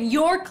you and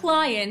your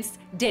clients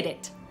did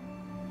it.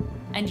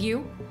 And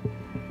you?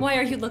 Why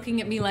are you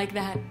looking at me like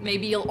that?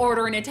 Maybe you'll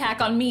order an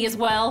attack on me as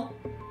well?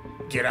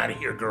 Get out of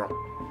here, girl.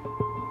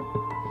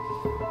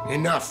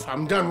 Enough.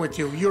 I'm done with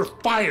you. You're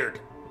fired.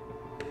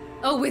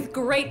 Oh, with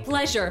great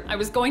pleasure. I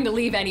was going to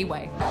leave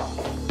anyway.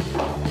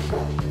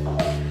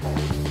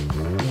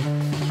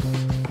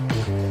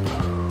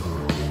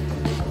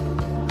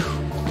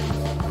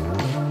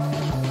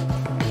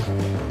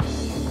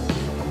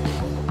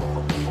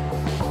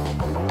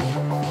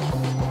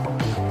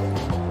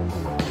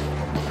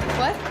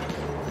 What?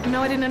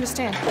 No, I didn't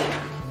understand.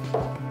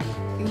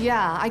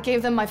 Yeah, I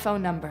gave them my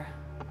phone number.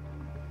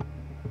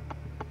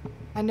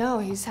 I know,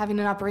 he's having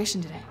an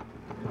operation today.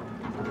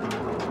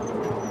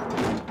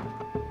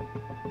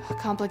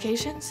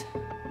 Complications?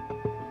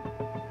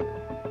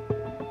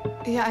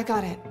 Yeah, I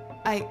got it.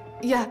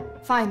 Yeah,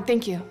 fine,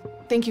 thank you.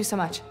 Thank you so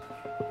much.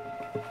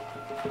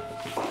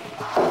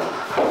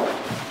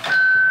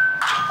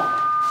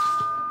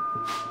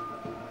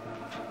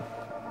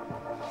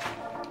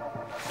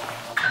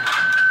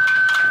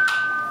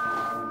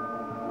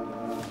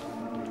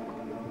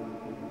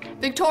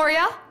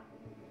 Victoria?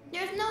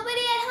 There's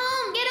nobody at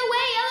home. Get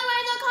away,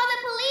 otherwise I'll call the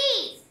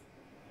police.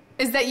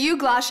 Is that you,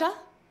 Glasha?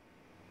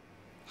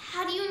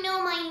 How do you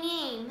know my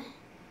name?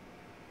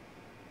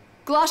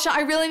 Glasha,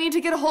 I really need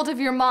to get a hold of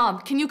your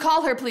mom. Can you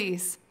call her,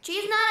 please?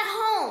 She's not at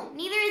home.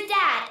 Neither is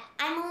Dad.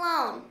 I'm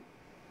alone.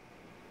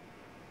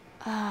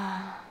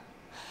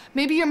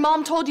 Maybe your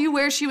mom told you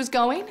where she was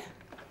going?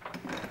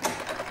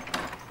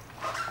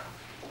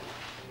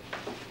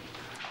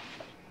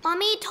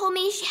 Mommy told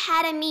me she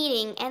had a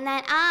meeting and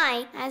that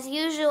I, as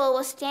usual,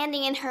 was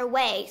standing in her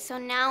way, so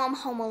now I'm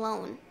home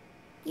alone.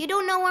 You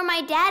don't know where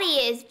my daddy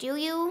is, do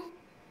you?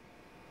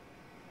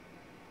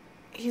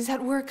 He's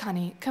at work,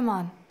 honey. Come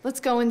on.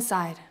 Let's go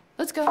inside.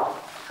 Let's go.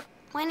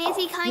 When is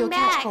he coming You'll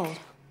back? catch cold.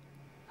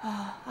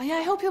 Yeah,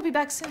 I hope he'll be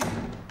back soon.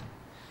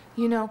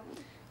 You know,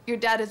 your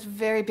dad is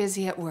very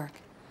busy at work.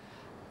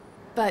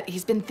 But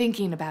he's been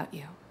thinking about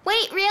you.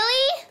 Wait,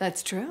 really?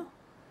 That's true.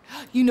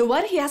 You know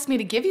what? He asked me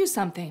to give you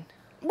something.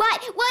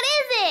 What? What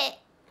is it?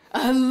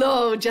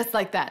 Hello, just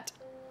like that.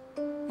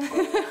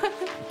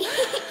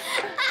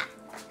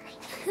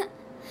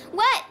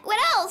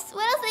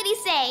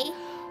 okay.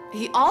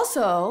 He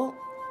also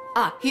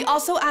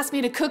asked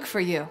me to cook for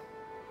you.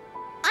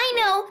 I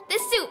know, the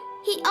soup.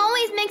 He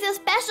always makes a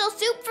special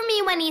soup for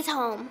me when he's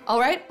home. All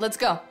right, let's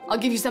go. I'll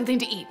give you something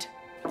to eat.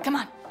 Come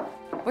on.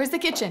 Where's the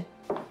kitchen?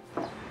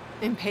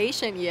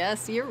 Impatient,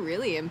 yes. You're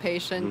really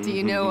impatient. Do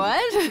you know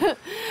what?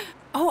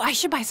 Oh, I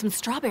should buy some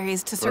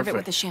strawberries to serve it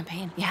with the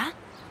champagne. Yeah?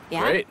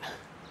 Yeah? Great.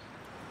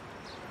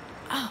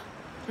 Oh.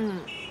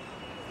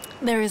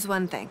 There is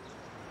one thing.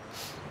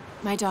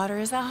 My daughter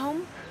is at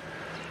home,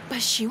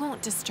 but she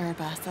won't disturb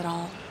us at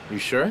all. You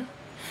sure?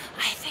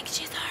 I think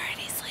she's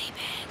already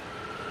sleeping.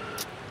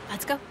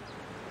 Let's go.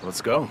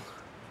 Let's go.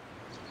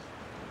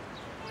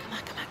 Come on,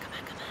 come on, come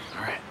on, come on.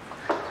 All right.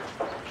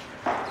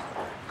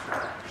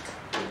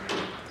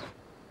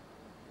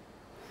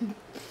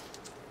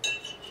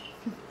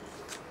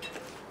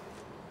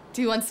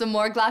 Do you want some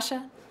more,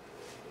 Glasha?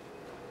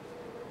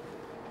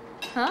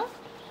 Huh?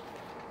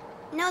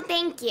 No,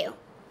 thank you.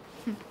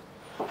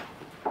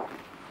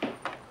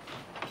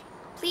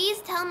 Please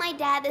tell my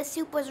dad the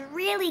soup was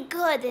really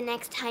good the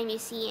next time you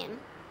see him.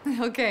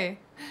 Okay.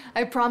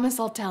 I promise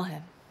I'll tell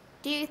him.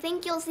 Do you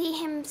think you'll see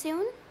him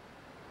soon?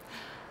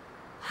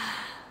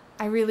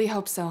 I really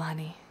hope so,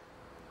 honey.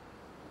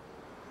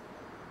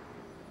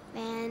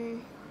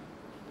 Then...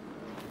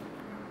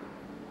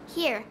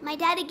 Here, my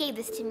daddy gave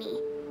this to me.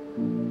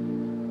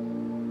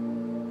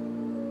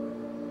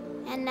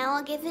 And now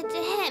I'll give it to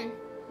him.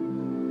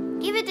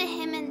 Give it to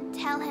him and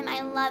tell him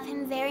I love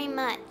him very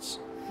much.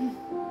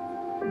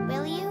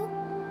 Will you?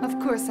 Of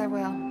course I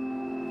will.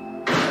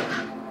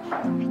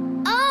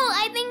 Oh,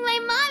 I think my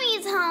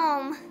mommy's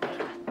home.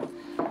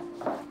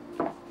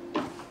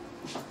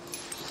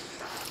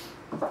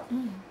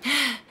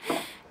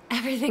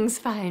 Everything's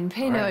fine.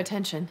 Pay no right.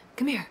 attention.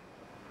 Come here.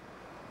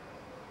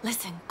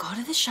 Listen, go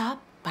to the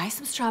shop, buy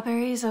some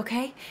strawberries,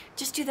 okay?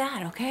 Just do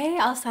that, okay?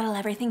 I'll settle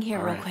everything here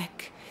real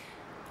quick.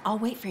 I'll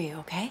wait for you,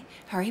 okay?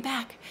 Hurry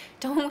back.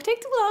 Don't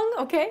take too long,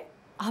 okay?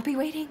 I'll be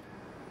waiting.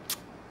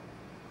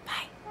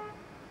 Bye.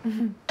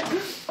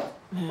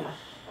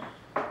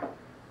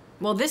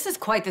 Well, this is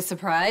quite the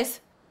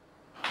surprise.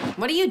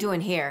 What are you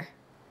doing here?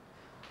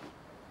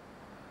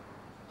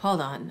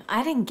 Hold on,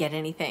 I didn't get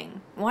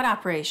anything. What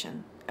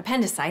operation?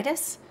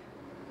 Appendicitis?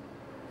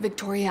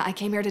 Victoria, I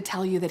came here to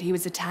tell you that he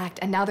was attacked,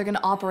 and now they're gonna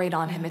operate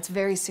on him. It's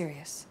very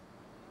serious.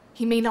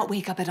 He may not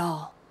wake up at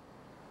all.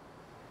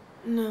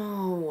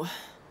 No.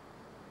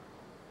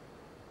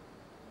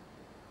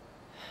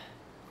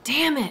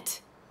 Damn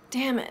it.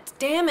 Damn it.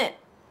 Damn it.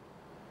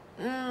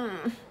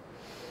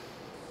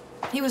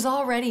 He was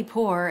already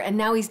poor, and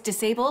now he's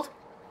disabled?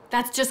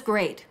 That's just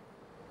great.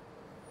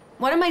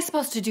 What am I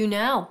supposed to do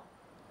now?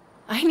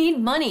 I need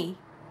money.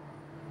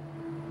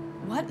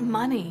 What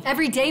money?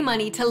 Everyday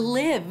money to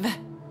live.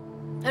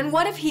 And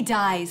what if he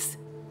dies?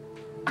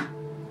 I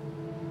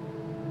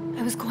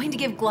was going to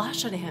give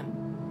Glasha to him.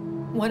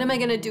 What am I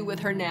gonna do with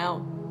her now?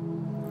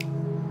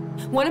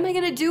 What am I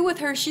gonna do with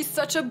her? She's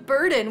such a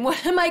burden.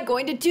 What am I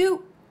going to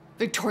do?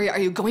 Victoria, are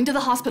you going to the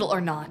hospital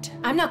or not?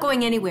 I'm not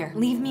going anywhere.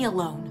 Leave me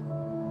alone.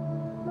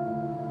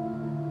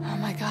 Oh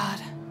my God.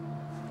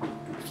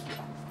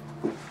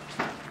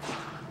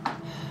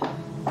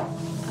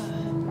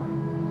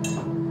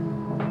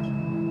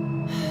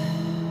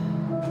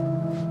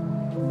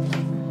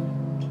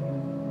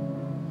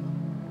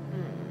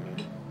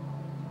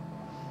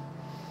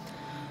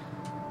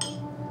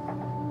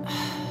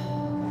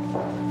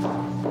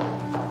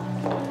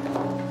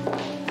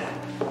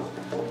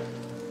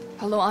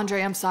 Hello,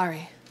 Andre, I'm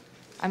sorry.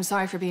 I'm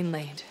sorry for being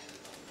late.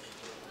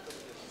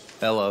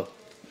 Hello.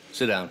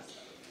 Sit down.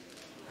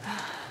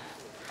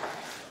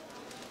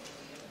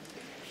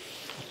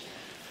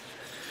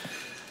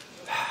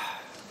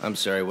 I'm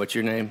sorry, what's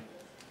your name?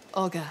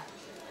 Olga.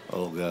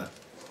 Olga.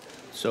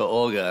 So,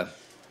 Olga,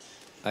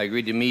 I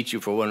agreed to meet you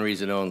for one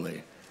reason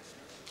only.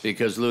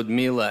 Because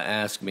Ludmila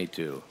asked me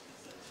to.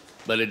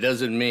 But it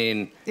doesn't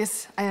mean...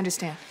 Yes, I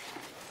understand.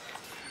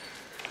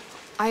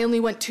 I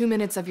only want 2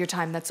 minutes of your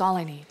time. That's all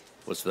I need.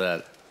 What's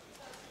that?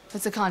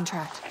 It's a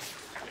contract.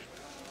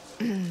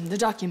 The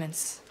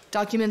documents.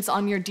 Documents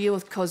on your deal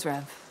with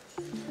Kozrev.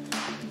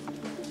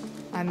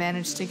 I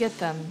managed to get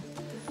them.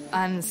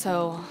 And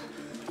so...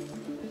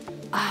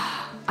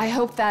 I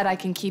hope that I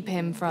can keep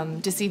him from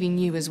deceiving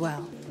you as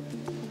well.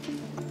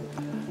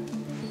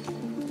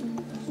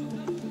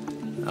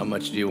 How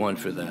much do you want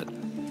for that?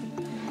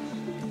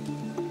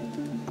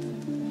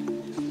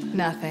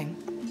 Nothing.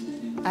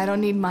 I don't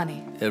need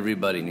money.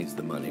 Everybody needs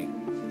the money.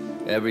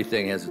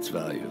 Everything has its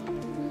value.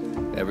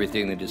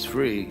 Everything that is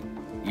free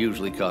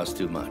usually costs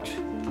too much.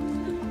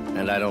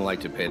 And I don't like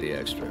to pay the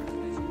extra.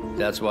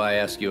 That's why I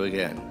ask you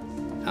again,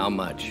 how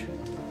much?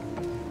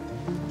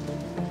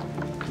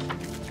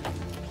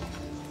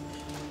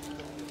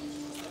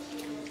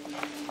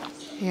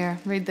 Here,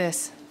 read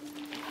this.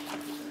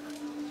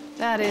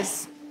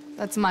 That's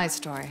my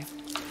story.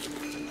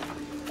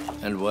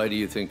 And why do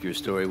you think your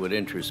story would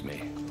interest me?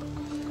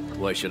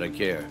 Why should I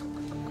care?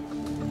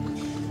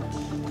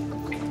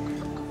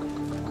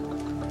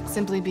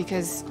 Simply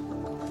because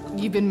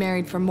you've been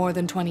married for more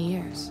than 20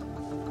 years.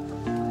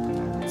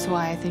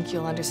 why I think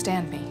you'll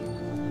understand me.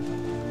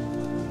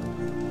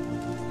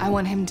 I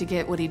want him to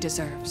get what he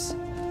deserves.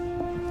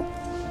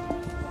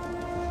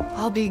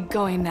 I'll be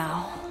going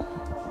now.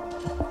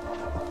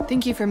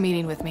 Thank you for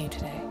meeting with me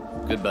today.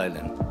 Goodbye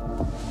then.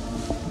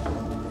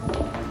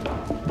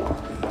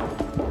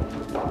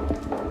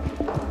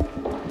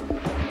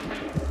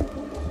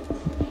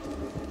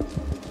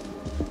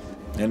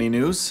 Any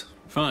news?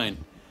 Fine.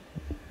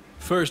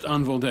 First,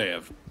 on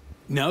Voldeyev.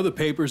 Now the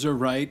papers are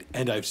right,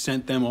 and I've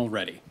sent them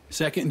already.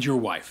 Second, your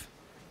wife.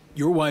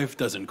 Your wife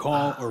doesn't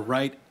call or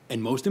write,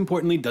 and most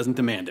importantly, doesn't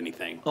demand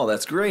anything. Oh,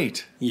 that's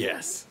great.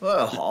 Yes.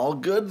 Well, all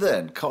good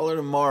then. Call her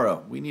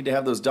tomorrow. We need to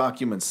have those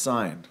documents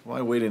signed.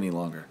 Why wait any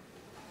longer?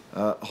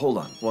 Hold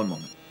on, one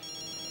moment.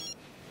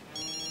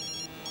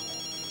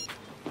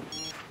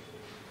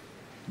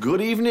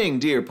 Good evening,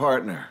 dear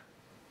partner.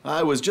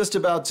 I was just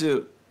about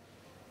to...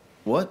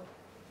 What?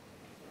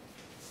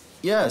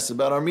 Yes,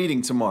 about our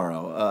meeting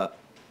tomorrow.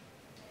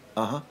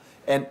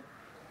 And...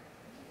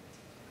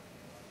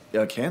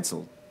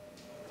 canceled.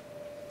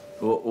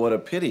 What a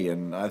pity,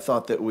 and I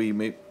thought that we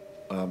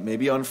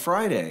maybe on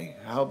Friday.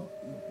 How...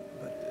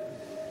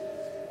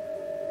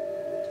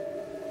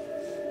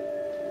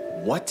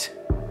 What?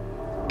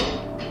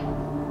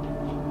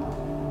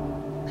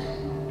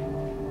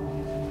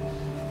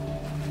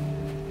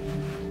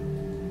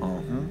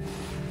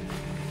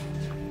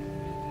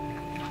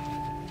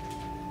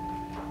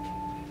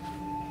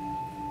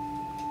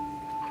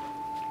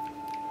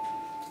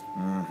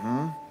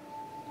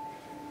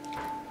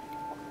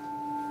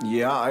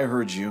 Yeah, I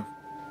heard you.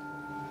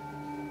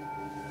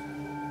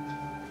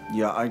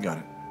 Yeah, I got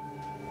it.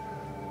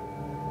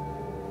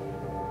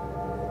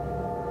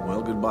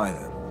 Well, goodbye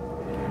then.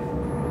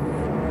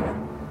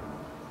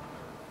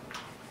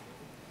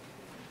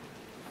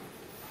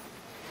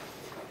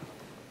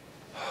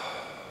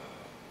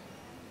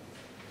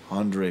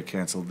 Andre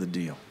canceled the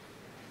deal.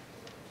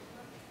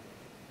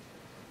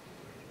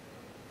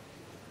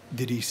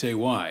 Did he say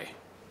why?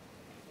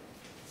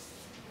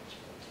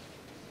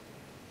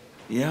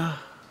 Yeah,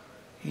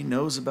 he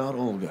knows about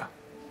Olga.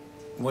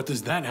 What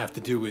does that have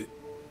to do with...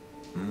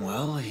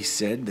 Well, he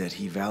said that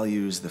he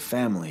values the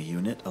family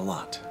unit a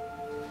lot.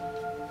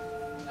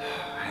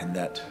 And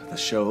that the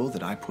show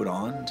that I put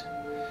on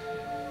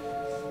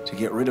to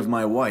get rid of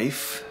my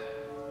wife...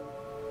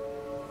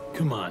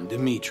 Come on,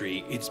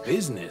 Dmitri, it's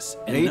business.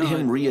 And made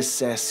him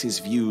reassess his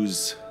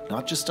views,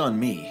 not just on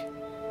me,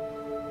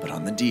 but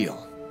on the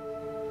deal.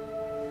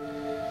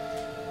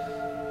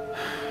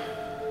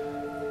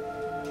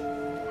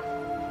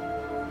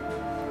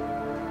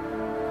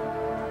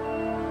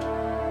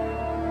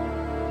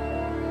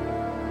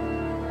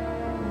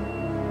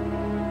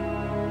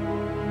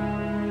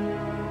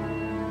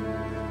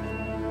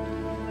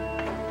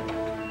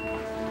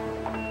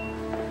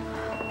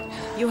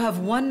 You have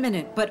 1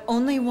 minute, but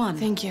only one.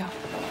 Thank you.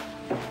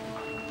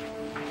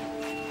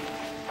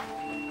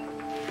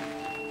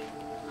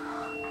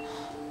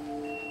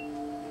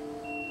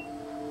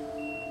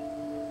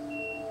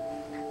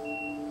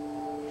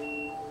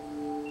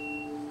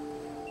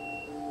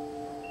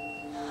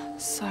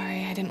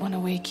 Sorry, I didn't want to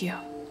wake you.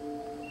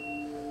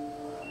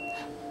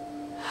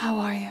 How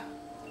are you?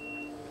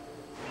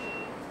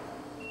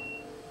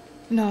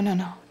 No,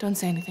 don't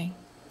say anything.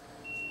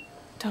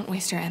 Don't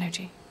waste your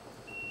energy.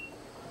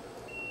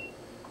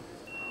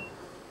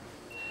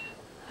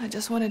 I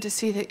just wanted to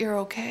see that you're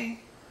okay.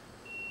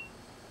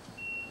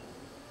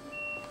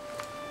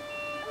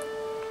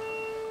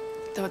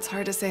 Though it's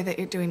hard to say that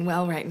you're doing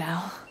well right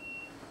now.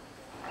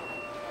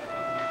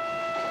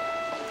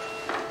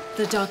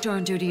 The doctor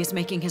on duty is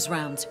making his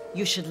rounds.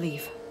 You should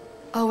leave.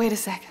 Oh, wait a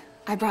sec.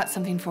 I brought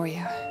something for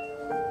you.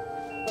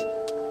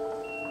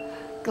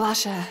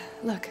 Glasha,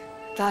 look.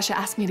 Glasha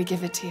asked me to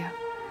give it to you.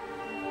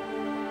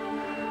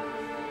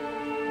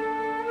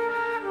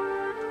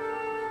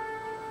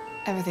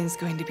 Everything's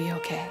going to be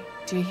okay.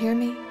 Do you hear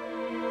me?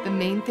 The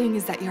main thing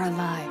is that you're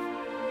alive.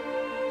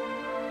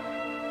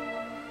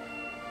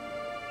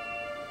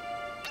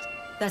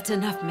 That's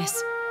enough,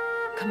 miss.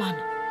 Come on.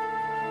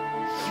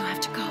 You have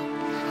to go.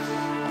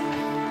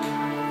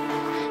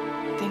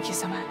 Thank you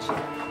so much.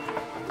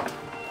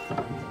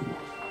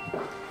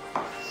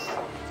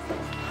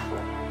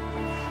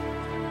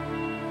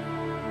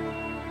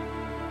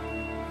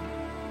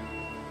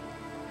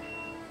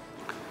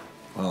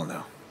 Well,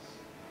 now.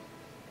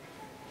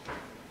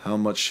 How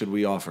much should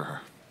we offer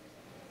her?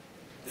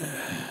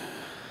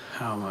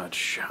 How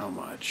much?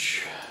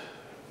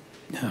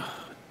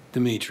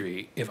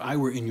 Dmitri, if I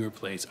were in your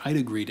place, I'd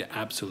agree to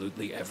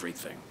absolutely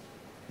everything.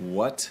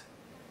 What?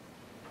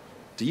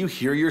 Do you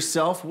hear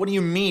yourself? What do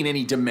you mean,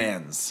 any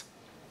demands?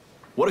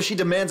 What if she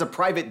demands a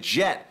private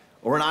jet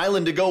or an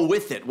island to go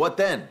with it? What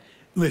then?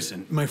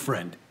 Listen, my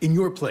friend, in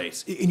your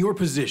place, in your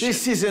position...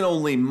 This isn't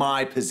only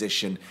my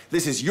position.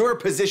 This is your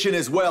position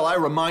as well, I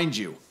remind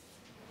you.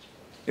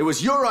 It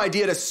was your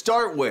idea to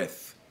start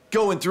with,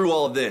 going through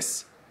all of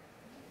this.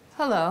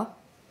 Hello.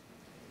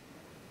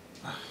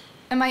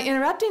 Am I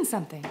interrupting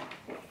something?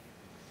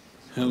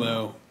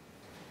 Hello.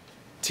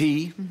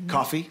 Tea?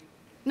 Coffee?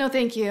 No,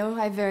 thank you.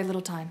 I have very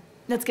little time.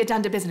 Let's get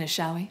down to business,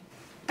 shall we?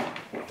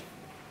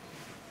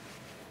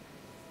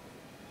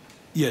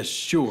 Yes,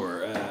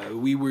 sure.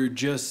 We were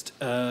just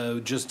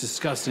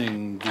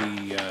discussing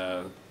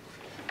the,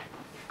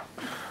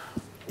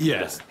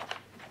 Yes.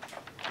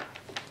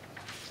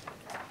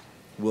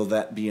 Will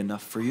that be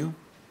enough for you?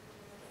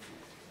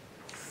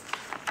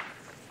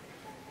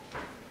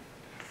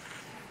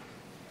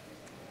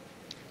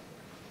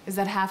 Is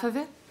that half of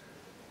it?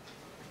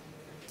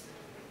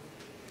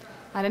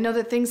 I didn't know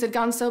that things had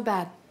gone so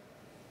bad.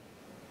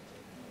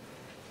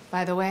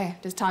 By the way,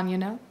 does Tanya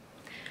know?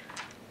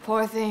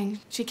 Poor thing,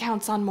 she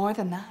counts on more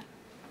than that.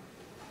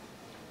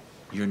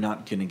 You're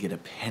not gonna get a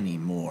penny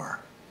more.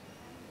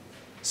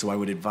 So I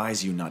would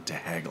advise you not to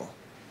haggle.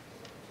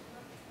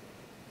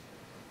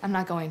 I'm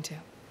not going to.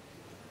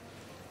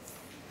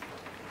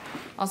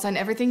 I'll sign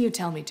everything you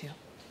tell me to.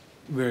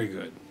 Very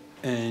good.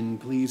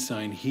 And please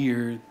sign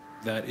here.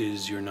 That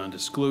is your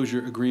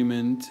non-disclosure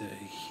agreement.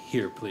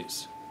 Here,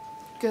 please.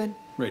 Good.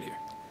 Right here.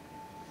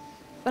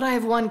 But I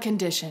have one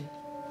condition.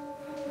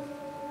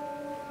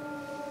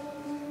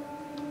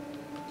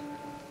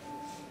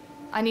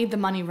 I need the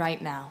money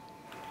right now.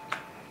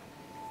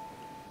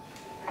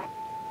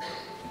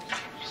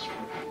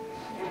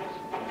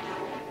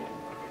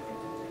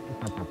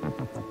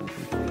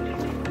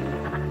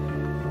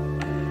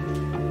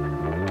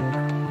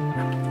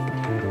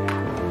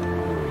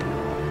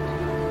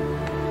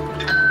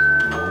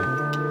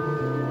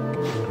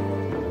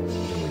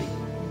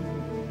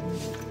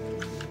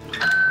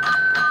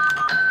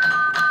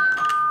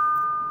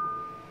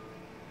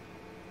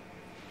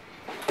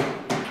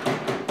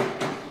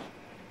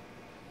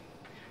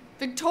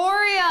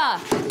 Victoria!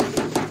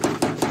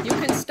 You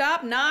can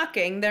stop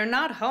knocking. They're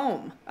not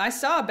home. I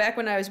saw back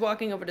when I was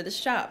walking over to the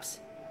shops.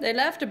 They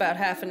left about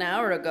half an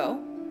hour ago,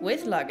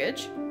 with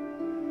luggage.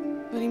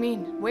 What do you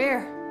mean?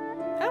 Where?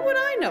 How would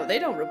I know? They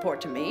don't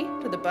report to me.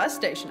 To the bus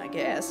station, I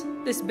guess.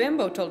 This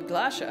bimbo told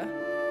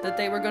Glasha that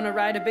they were gonna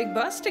ride a big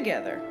bus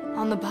together.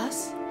 On the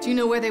bus? Do you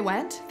know where they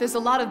went? There's a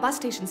lot of bus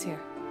stations here.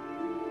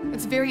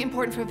 It's very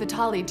important for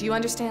Vitali. Do you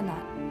understand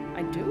that?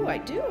 I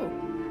do.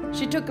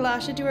 She took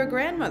Glasha to her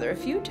grandmother a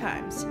few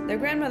times. Their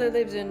grandmother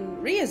lives in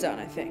Ryazan,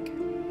 I think.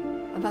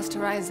 A bus to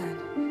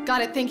Ryazan.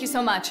 Got it. Thank you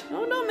so much.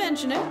 Oh, don't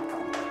mention it.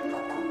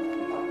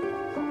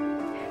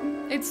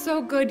 It's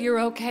so good you're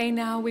okay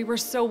now. We were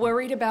so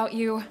worried about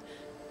you.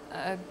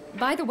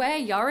 By the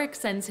way, Yarrick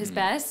sends his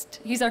best.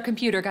 He's our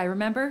computer guy,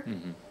 remember?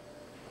 Mm-hmm.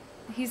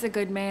 He's a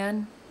good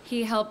man.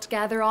 He helped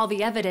gather all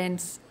the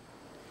evidence.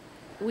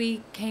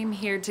 We came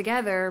here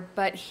together,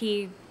 but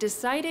he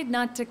decided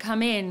not to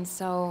come in,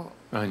 so...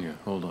 Anya,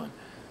 hold on.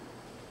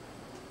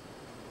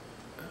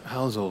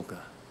 How's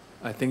Olga?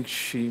 I think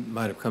she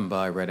might have come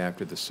by right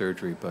after the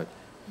surgery, but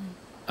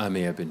I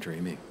may have been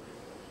dreaming.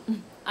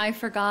 I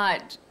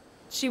forgot.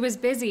 She was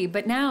busy,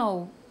 but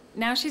now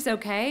she's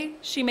okay.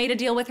 She made a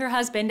deal with her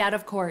husband out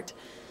of court.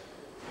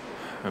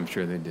 I'm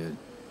sure they did.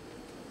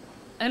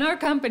 And our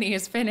company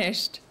is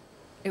finished.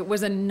 It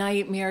was a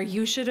nightmare.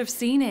 You should have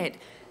seen it.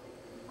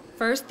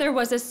 First there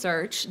was a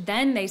search,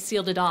 then they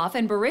sealed it off,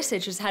 and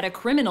Barisic has had a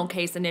criminal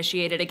case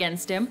initiated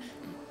against him.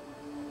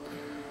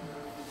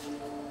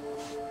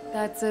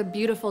 That's a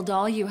beautiful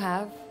doll you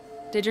have.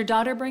 Did your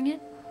daughter bring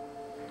it?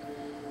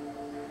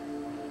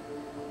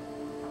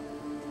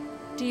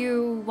 Do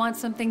you want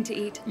something to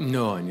eat?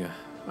 No, Anya.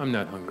 I'm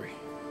not hungry.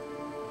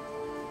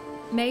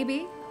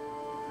 Maybe.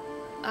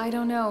 I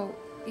don't know.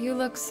 You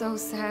look so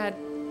sad.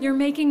 You're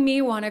making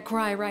me want to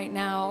cry right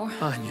now.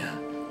 Anya,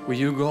 will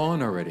you go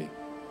on already?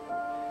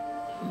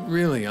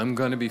 Really, I'm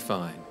gonna be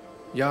fine.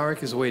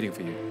 Yarrick is waiting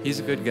for you. He's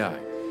a good guy.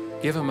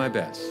 Give him my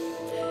best.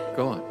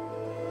 Go on.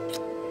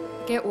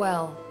 Get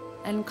well,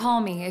 and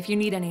call me if you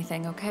need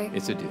anything, okay?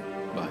 It's a deal.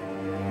 Bye.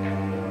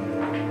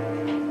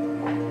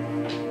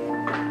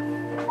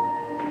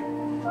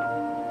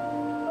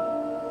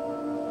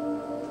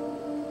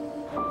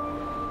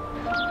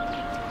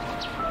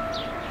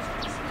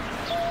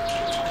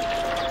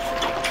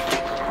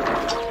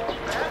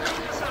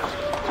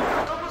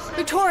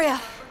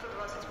 Victoria!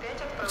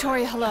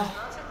 Victoria, hello.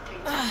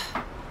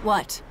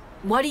 What?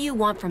 What do you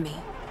want from me?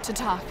 To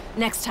talk.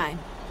 Next time.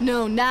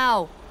 No,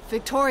 now.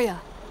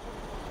 Victoria.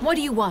 What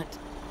do you want?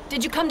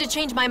 Did you come to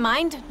change my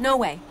mind? No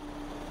way.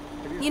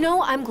 You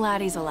know, I'm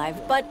glad he's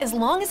alive, but as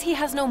long as he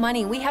has no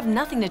money, we have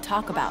nothing to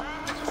talk about.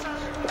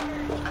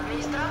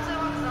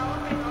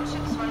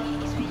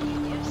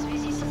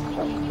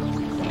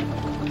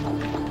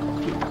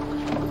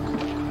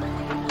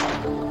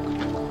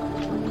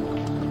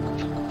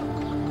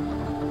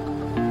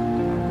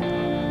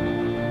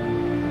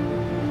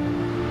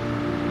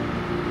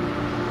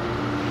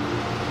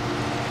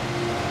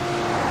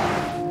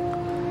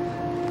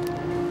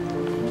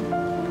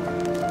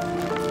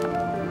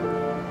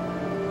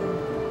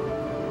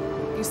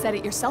 You said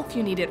it yourself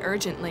you need it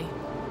urgently.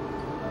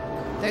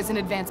 There's an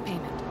advance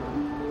payment.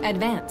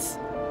 Advance?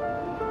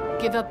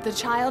 Give up the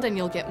child and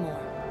you'll get more.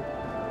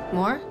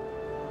 More?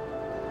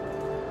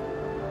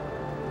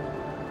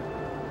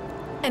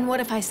 And what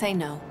if I say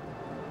no?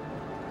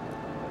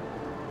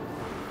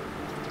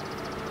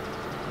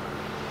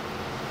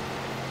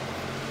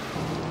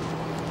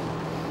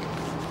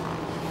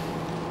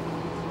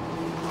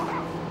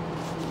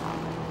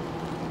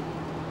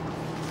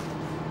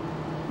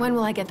 When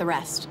will I get the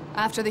rest?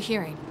 After the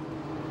hearing.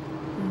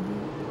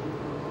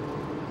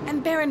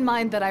 And bear in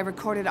mind that I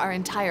recorded our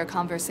entire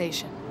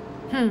conversation.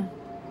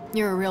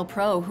 You're a real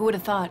pro. Who would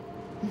have thought?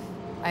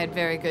 I had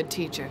very good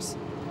teachers.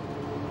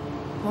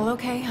 Well,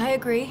 okay, I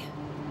agree.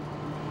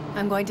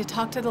 I'm going to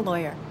talk to the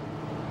lawyer.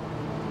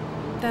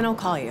 Then I'll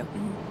call you.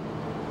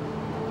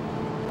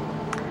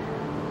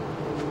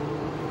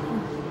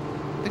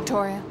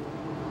 Victoria.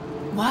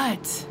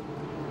 What?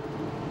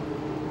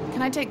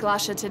 Can I take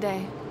Glasha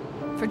today?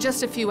 For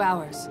just a few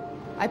hours.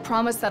 I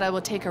promise that I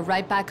will take her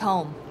right back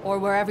home, or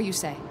wherever you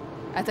say,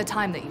 at the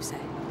time that you say.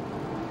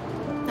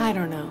 I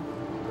don't know.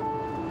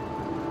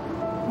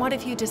 What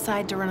if you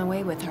decide to run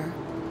away with her?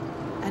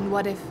 And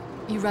what if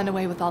you run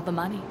away with all the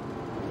money?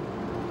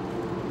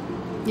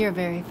 You're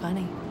very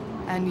funny.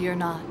 And you're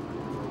not.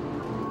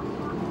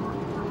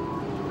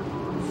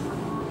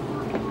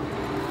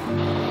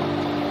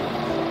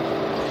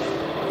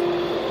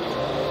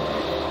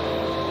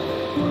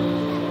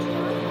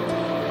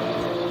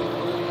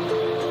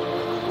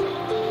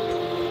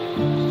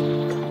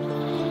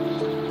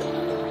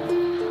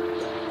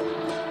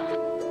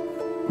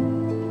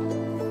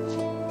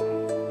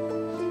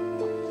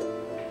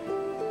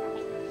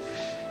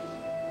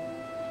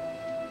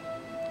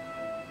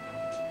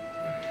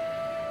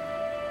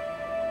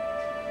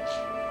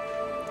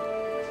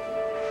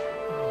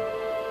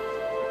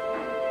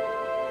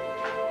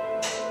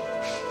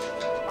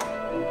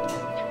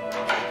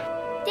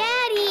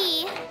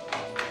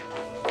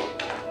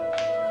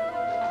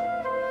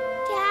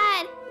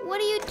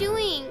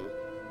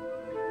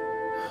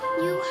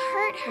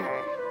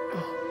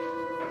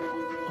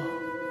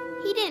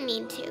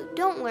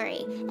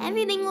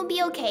 Everything will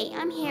be okay.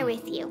 I'm here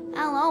with you.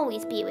 I'll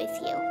always be with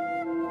you.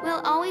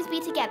 We'll always be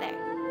together.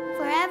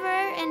 Forever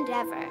and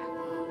ever.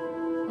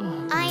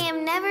 I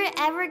am never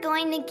ever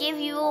going to give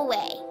you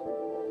away.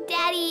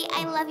 Daddy,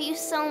 I love you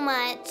so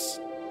much.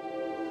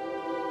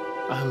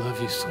 I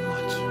love you so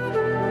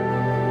much.